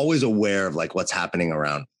I'm always aware of what's happening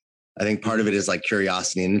around. I think part of it is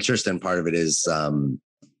curiosity and interest, and part of it is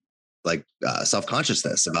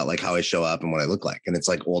self-consciousness about how I show up and what I look like. And it's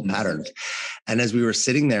old patterns. And as we were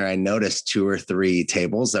sitting there, I noticed 2 or 3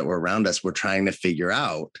 tables that were around us were trying to figure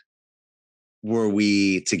out, were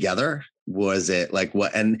we together? Was it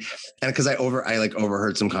what? And because I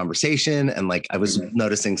overheard some conversation, and I was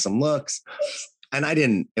noticing some looks, and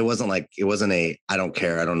it wasn't I don't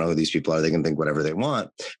care. I don't know who these people are. They can think whatever they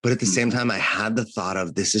want. But at the same time, I had the thought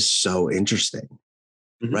of, this is so interesting.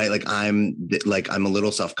 Right. I'm a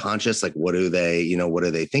little self-conscious. What are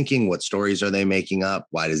they thinking? What stories are they making up?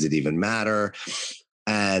 Why does it even matter?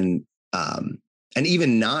 And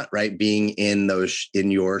even not being in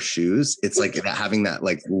your shoes, it's having that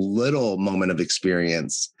little moment of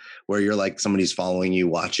experience where you're somebody's following you,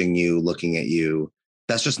 watching you, looking at you.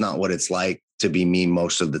 That's just not what it's like to be me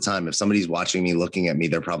most of the time. If somebody's watching me, looking at me,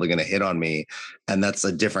 they're probably going to hit on me. And that's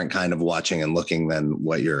a different kind of watching and looking than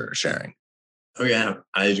what you're sharing. Oh, yeah.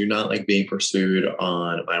 I do not like being pursued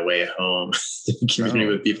on my way home, commuting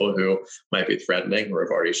with people who might be threatening or have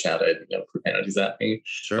already shouted profanities at me.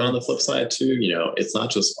 Sure. But on the flip side, too, it's not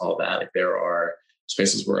just all that. There are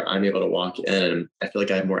spaces where I'm able to walk in and I feel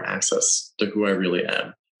like I have more access to who I really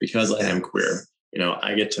am because I am queer.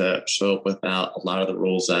 I get to show up without a lot of the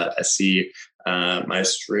rules that I see my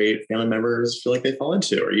straight family members feel like they fall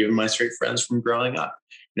into, or even my straight friends from growing up.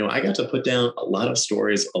 I got to put down a lot of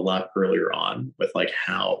stories a lot earlier on with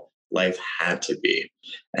how life had to be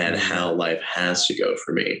and how life has to go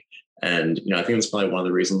for me. And, I think that's probably one of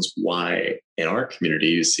the reasons why in our community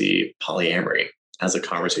you see polyamory as a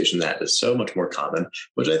conversation that is so much more common,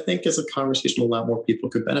 which I think is a conversation a lot more people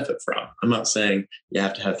could benefit from. I'm not saying you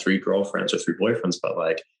have to have 3 girlfriends or 3 boyfriends,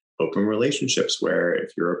 but open relationships where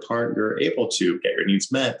if you're apart, you're able to get your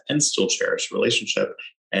needs met and still cherish a relationship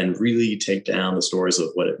and really take down the stories of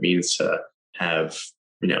what it means to have,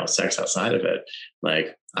 sex outside of it.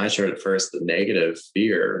 I shared at first the negative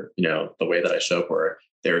fear, the way that I show up where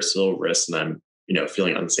there are still risks and I'm,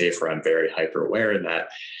 feeling unsafe, or I'm very hyper aware, and that,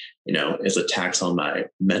 is a tax on my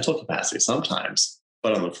mental capacity sometimes.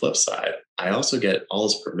 But on the flip side, I also get all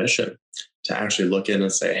this permission to actually look in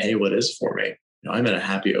and say, hey, what is for me? I'm in a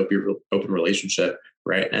happy, open relationship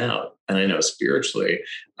right now. And I know spiritually,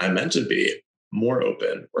 I'm meant to be more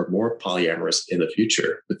open or more polyamorous in the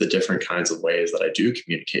future with the different kinds of ways that I do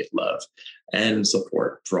communicate love and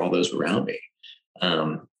support for all those around me.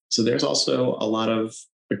 So there's also a lot of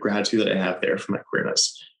gratitude that I have there for my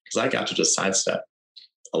queerness, because I got to just sidestep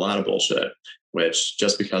a lot of bullshit, which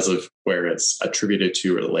just because of where it's attributed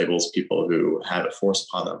to or the labels people who have it forced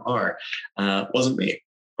upon them are, wasn't me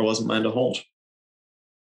or wasn't mine to hold.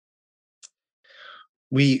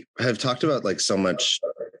 We have talked about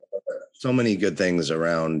so many good things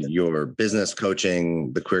around your business,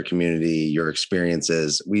 coaching, the queer community, your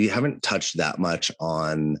experiences. We haven't touched that much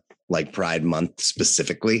on Pride Month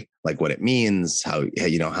specifically, what it means, how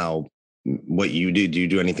what you do. Do you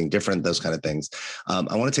do anything different? Those kind of things.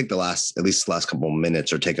 I want to take the last couple of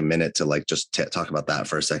minutes, or take a minute to just talk about that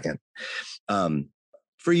for a second.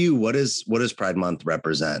 For you, what does Pride Month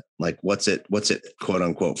represent? What's it quote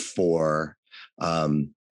unquote for?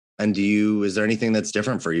 And is there anything that's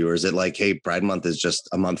different for you? Or is it hey, Pride Month is just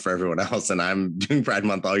a month for everyone else and I'm doing Pride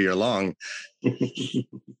Month all year long?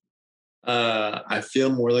 I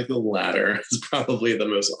feel more like the latter is probably the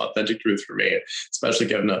most authentic truth for me, especially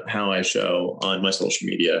given how I show on my social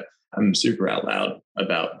media. I'm super out loud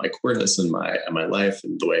about my queerness in my life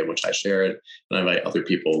and the way in which I share it. And I invite other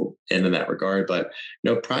people in that regard. But,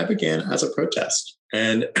 Pride began as a protest.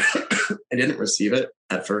 And I didn't receive it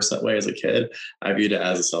at first that way as a kid. I viewed it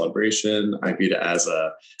as a celebration. I viewed it as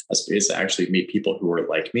a space to actually meet people who were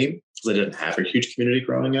like me, because I didn't have a huge community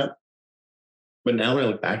growing up. But now when I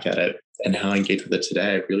look back at it and how I engage with it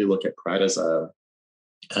today, I really look at Pride as a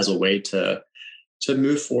way to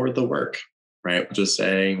move forward the work, right? Just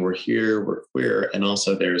saying we're here, we're queer, and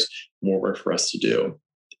also there's more work for us to do.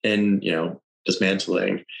 And,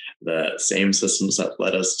 dismantling the same systems that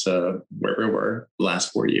led us to where we were the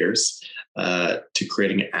last 4 years, to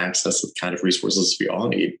creating access to the kind of resources we all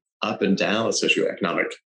need up and down the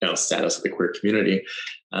socioeconomic status of the queer community.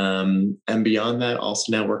 And beyond that,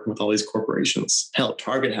 also now working with all these corporations. Hell,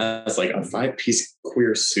 Target has like a 5-piece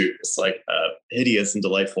queer suit. It's like a hideous and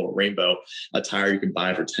delightful rainbow attire you can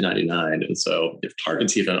buy for $10.99. And so if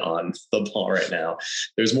Target's even on the ball right now,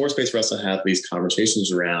 there's more space for us to have these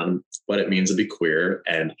conversations around what it means to be queer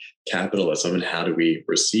and capitalism, and how do we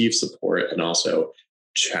receive support and also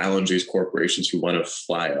challenge these corporations who want to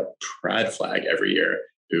fly a pride flag every year,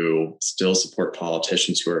 who still support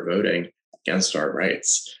politicians who are voting against our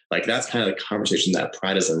rights. Like, that's kind of the conversation that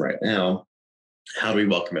Pride is in right now. How do we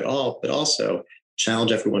welcome it all, but also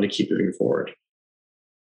challenge everyone to keep moving forward?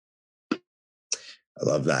 I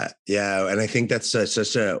love that. Yeah. And I think that's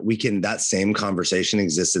that same conversation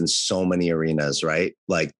exists in so many arenas, right?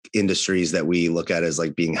 Like industries that we look at as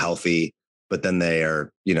like being healthy, but then they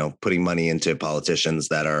are, putting money into politicians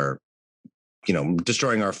that are,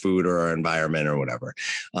 destroying our food or our environment or whatever.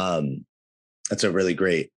 That's a really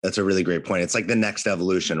great point. It's like the next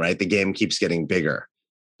evolution, right? The game keeps getting bigger.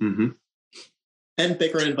 Mm-hmm. And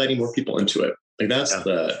bigger, and inviting more people into it. Like that's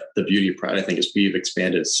the beauty of Pride, I think, is we've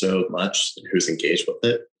expanded so much who's engaged with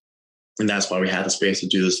it. And that's why we have the space to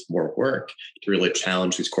do this more work, to really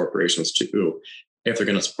challenge these corporations to, if they're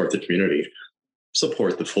going to support the community,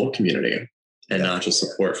 support the full community, and not just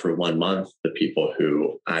support for 1 month the people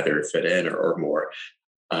who either fit in or more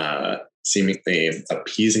seemingly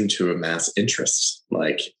appeasing to a mass interest.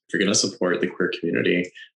 Like, if you're going to support the queer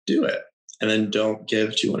community, do it. And then don't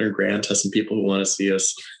give $200,000 to some people who want to see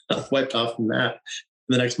us wiped off from that in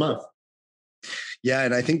the next month. Yeah.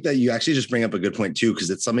 And I think that you actually just bring up a good point too,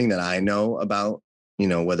 because it's something that I know about,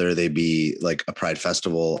 whether they be like a Pride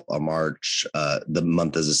festival, a march, the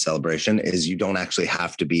month as a celebration, is you don't actually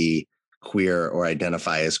have to be queer or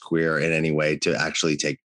identify as queer in any way to actually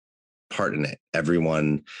take part in it.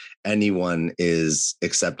 Anyone is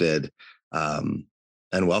accepted and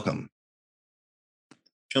welcome.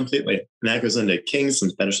 Completely. And that goes into kinks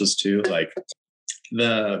and fetishes too. Like,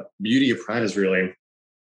 the beauty of Pride is really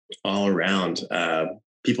all around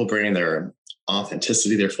people bringing their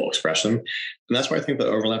authenticity, their full expression. And that's where I think the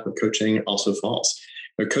overlap with coaching also falls.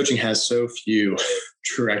 Coaching has so few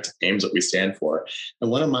direct aims that we stand for.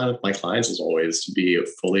 And one of my clients is always to be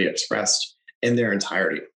fully expressed in their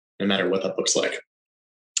entirety, no matter what that looks like.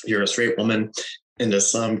 You're a straight woman into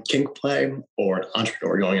some kink play, or an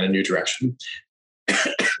entrepreneur going in a new direction.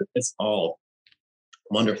 It's all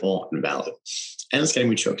wonderful and valid. And it's getting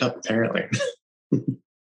me choked up, apparently.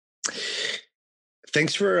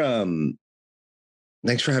 Thanks for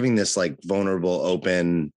having this like vulnerable,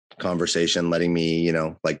 open conversation, letting me,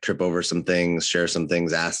 like trip over some things, share some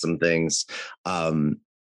things, ask some things. And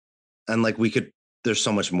like there's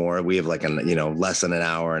so much more. We have like less than an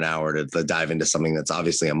hour to dive into something that's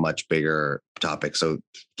obviously a much bigger topic. So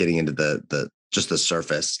getting into just the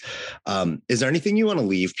surface. Is there anything you want to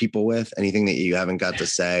leave people with? Anything that you haven't got to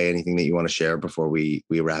say? Anything that you want to share before we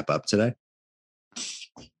wrap up today?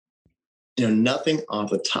 Nothing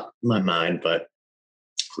off the top of my mind, but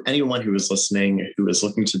for anyone who is listening, who is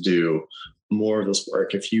looking to do more of this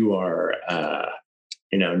work, if you are,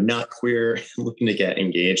 not queer, looking to get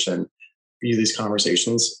engaged and view these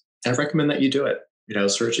conversations, I recommend that you do it.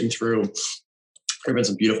 Searching through, there have been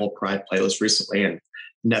some beautiful Pride playlists recently, and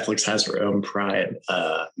Netflix has their own Pride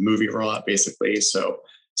movie rollout, basically. So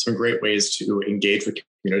some great ways to engage with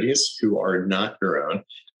communities who are not your own,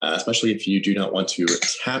 especially if you do not want to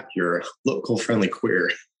tap your local friendly queer,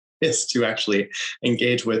 is to actually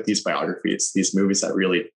engage with these biographies, these movies that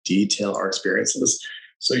really detail our experiences.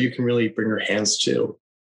 So you can really bring your hands to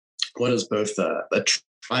what is both the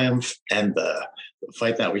triumph and the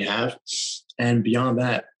fight that we have. And beyond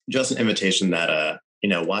that, just an invitation that,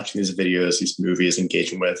 watching these videos, these movies,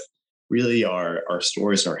 engaging with really our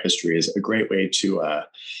stories and our history is a great way to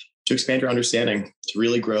expand your understanding, to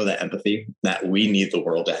really grow the empathy that we need the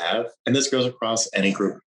world to have. And this goes across any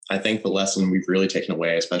group. I think the lesson we've really taken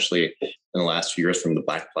away, especially in the last few years from the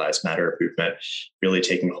Black Lives Matter movement, really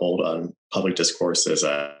taking hold on public discourse is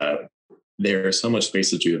there's so much space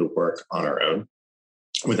to do the work on our own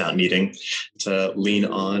without needing to lean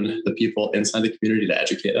on the people inside the community to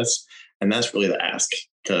educate us. And that's really the ask,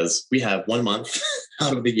 because we have 1 month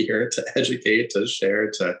out of the year to educate, to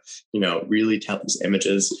share, to, really tell these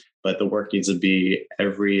images. But the work needs to be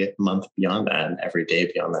every month beyond that and every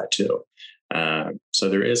day beyond that too. So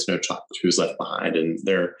there is no child who's left behind. And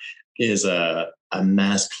there is a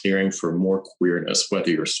mass clearing for more queerness,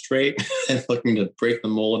 whether you're straight and looking to break the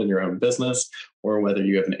mold in your own business, or whether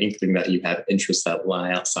you have an inkling that you have interests that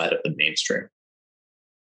lie outside of the mainstream.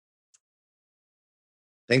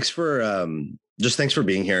 Thanks for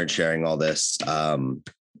being here and sharing all this.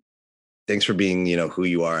 Thanks for being, who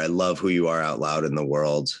you are. I love who you are out loud in the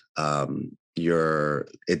world.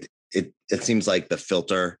 It seems like the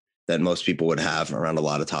filter that most people would have around a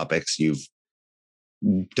lot of topics, you've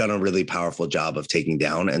done a really powerful job of taking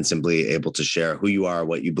down and simply able to share who you are,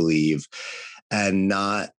 what you believe, and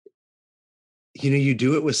not, you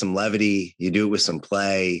do it with some levity, you do it with some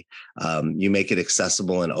play, you make it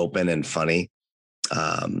accessible and open and funny.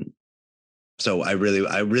 So I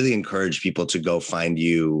really encourage people to go find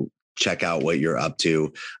you, check out what you're up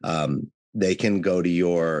to. They can go to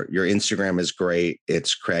your Instagram is great.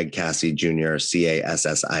 It's Craig Cassey Jr. Cassey.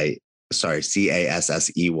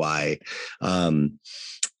 And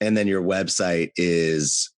then your website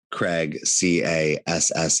is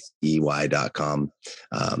CraigCassey.com,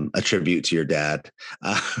 a tribute to your dad.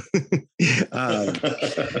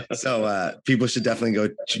 So people should definitely go,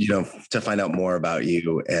 to find out more about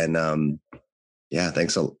you. And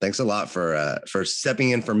thanks a lot for stepping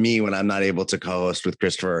in for me when I'm not able to co-host with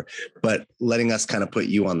Christopher, but letting us kind of put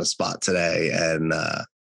you on the spot today and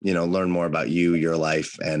learn more about you, your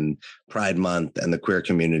life, and Pride Month and the queer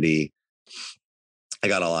community. I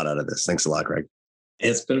got a lot out of this. Thanks a lot, Craig.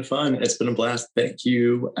 It's been fun. It's been a blast. Thank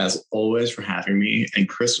you, as always, for having me. And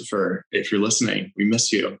Christopher, if you're listening, we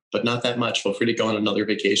miss you, but not that much. Feel free to go on another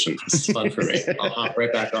vacation. This is fun for me. I'll hop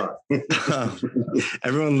right back on.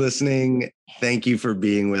 Everyone listening, thank you for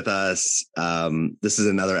being with us. This is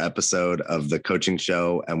another episode of The Coaching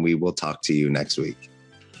Show, and we will talk to you next week.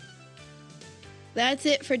 That's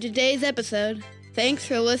it for today's episode. Thanks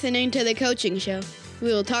for listening to The Coaching Show. We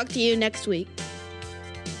will talk to you next week.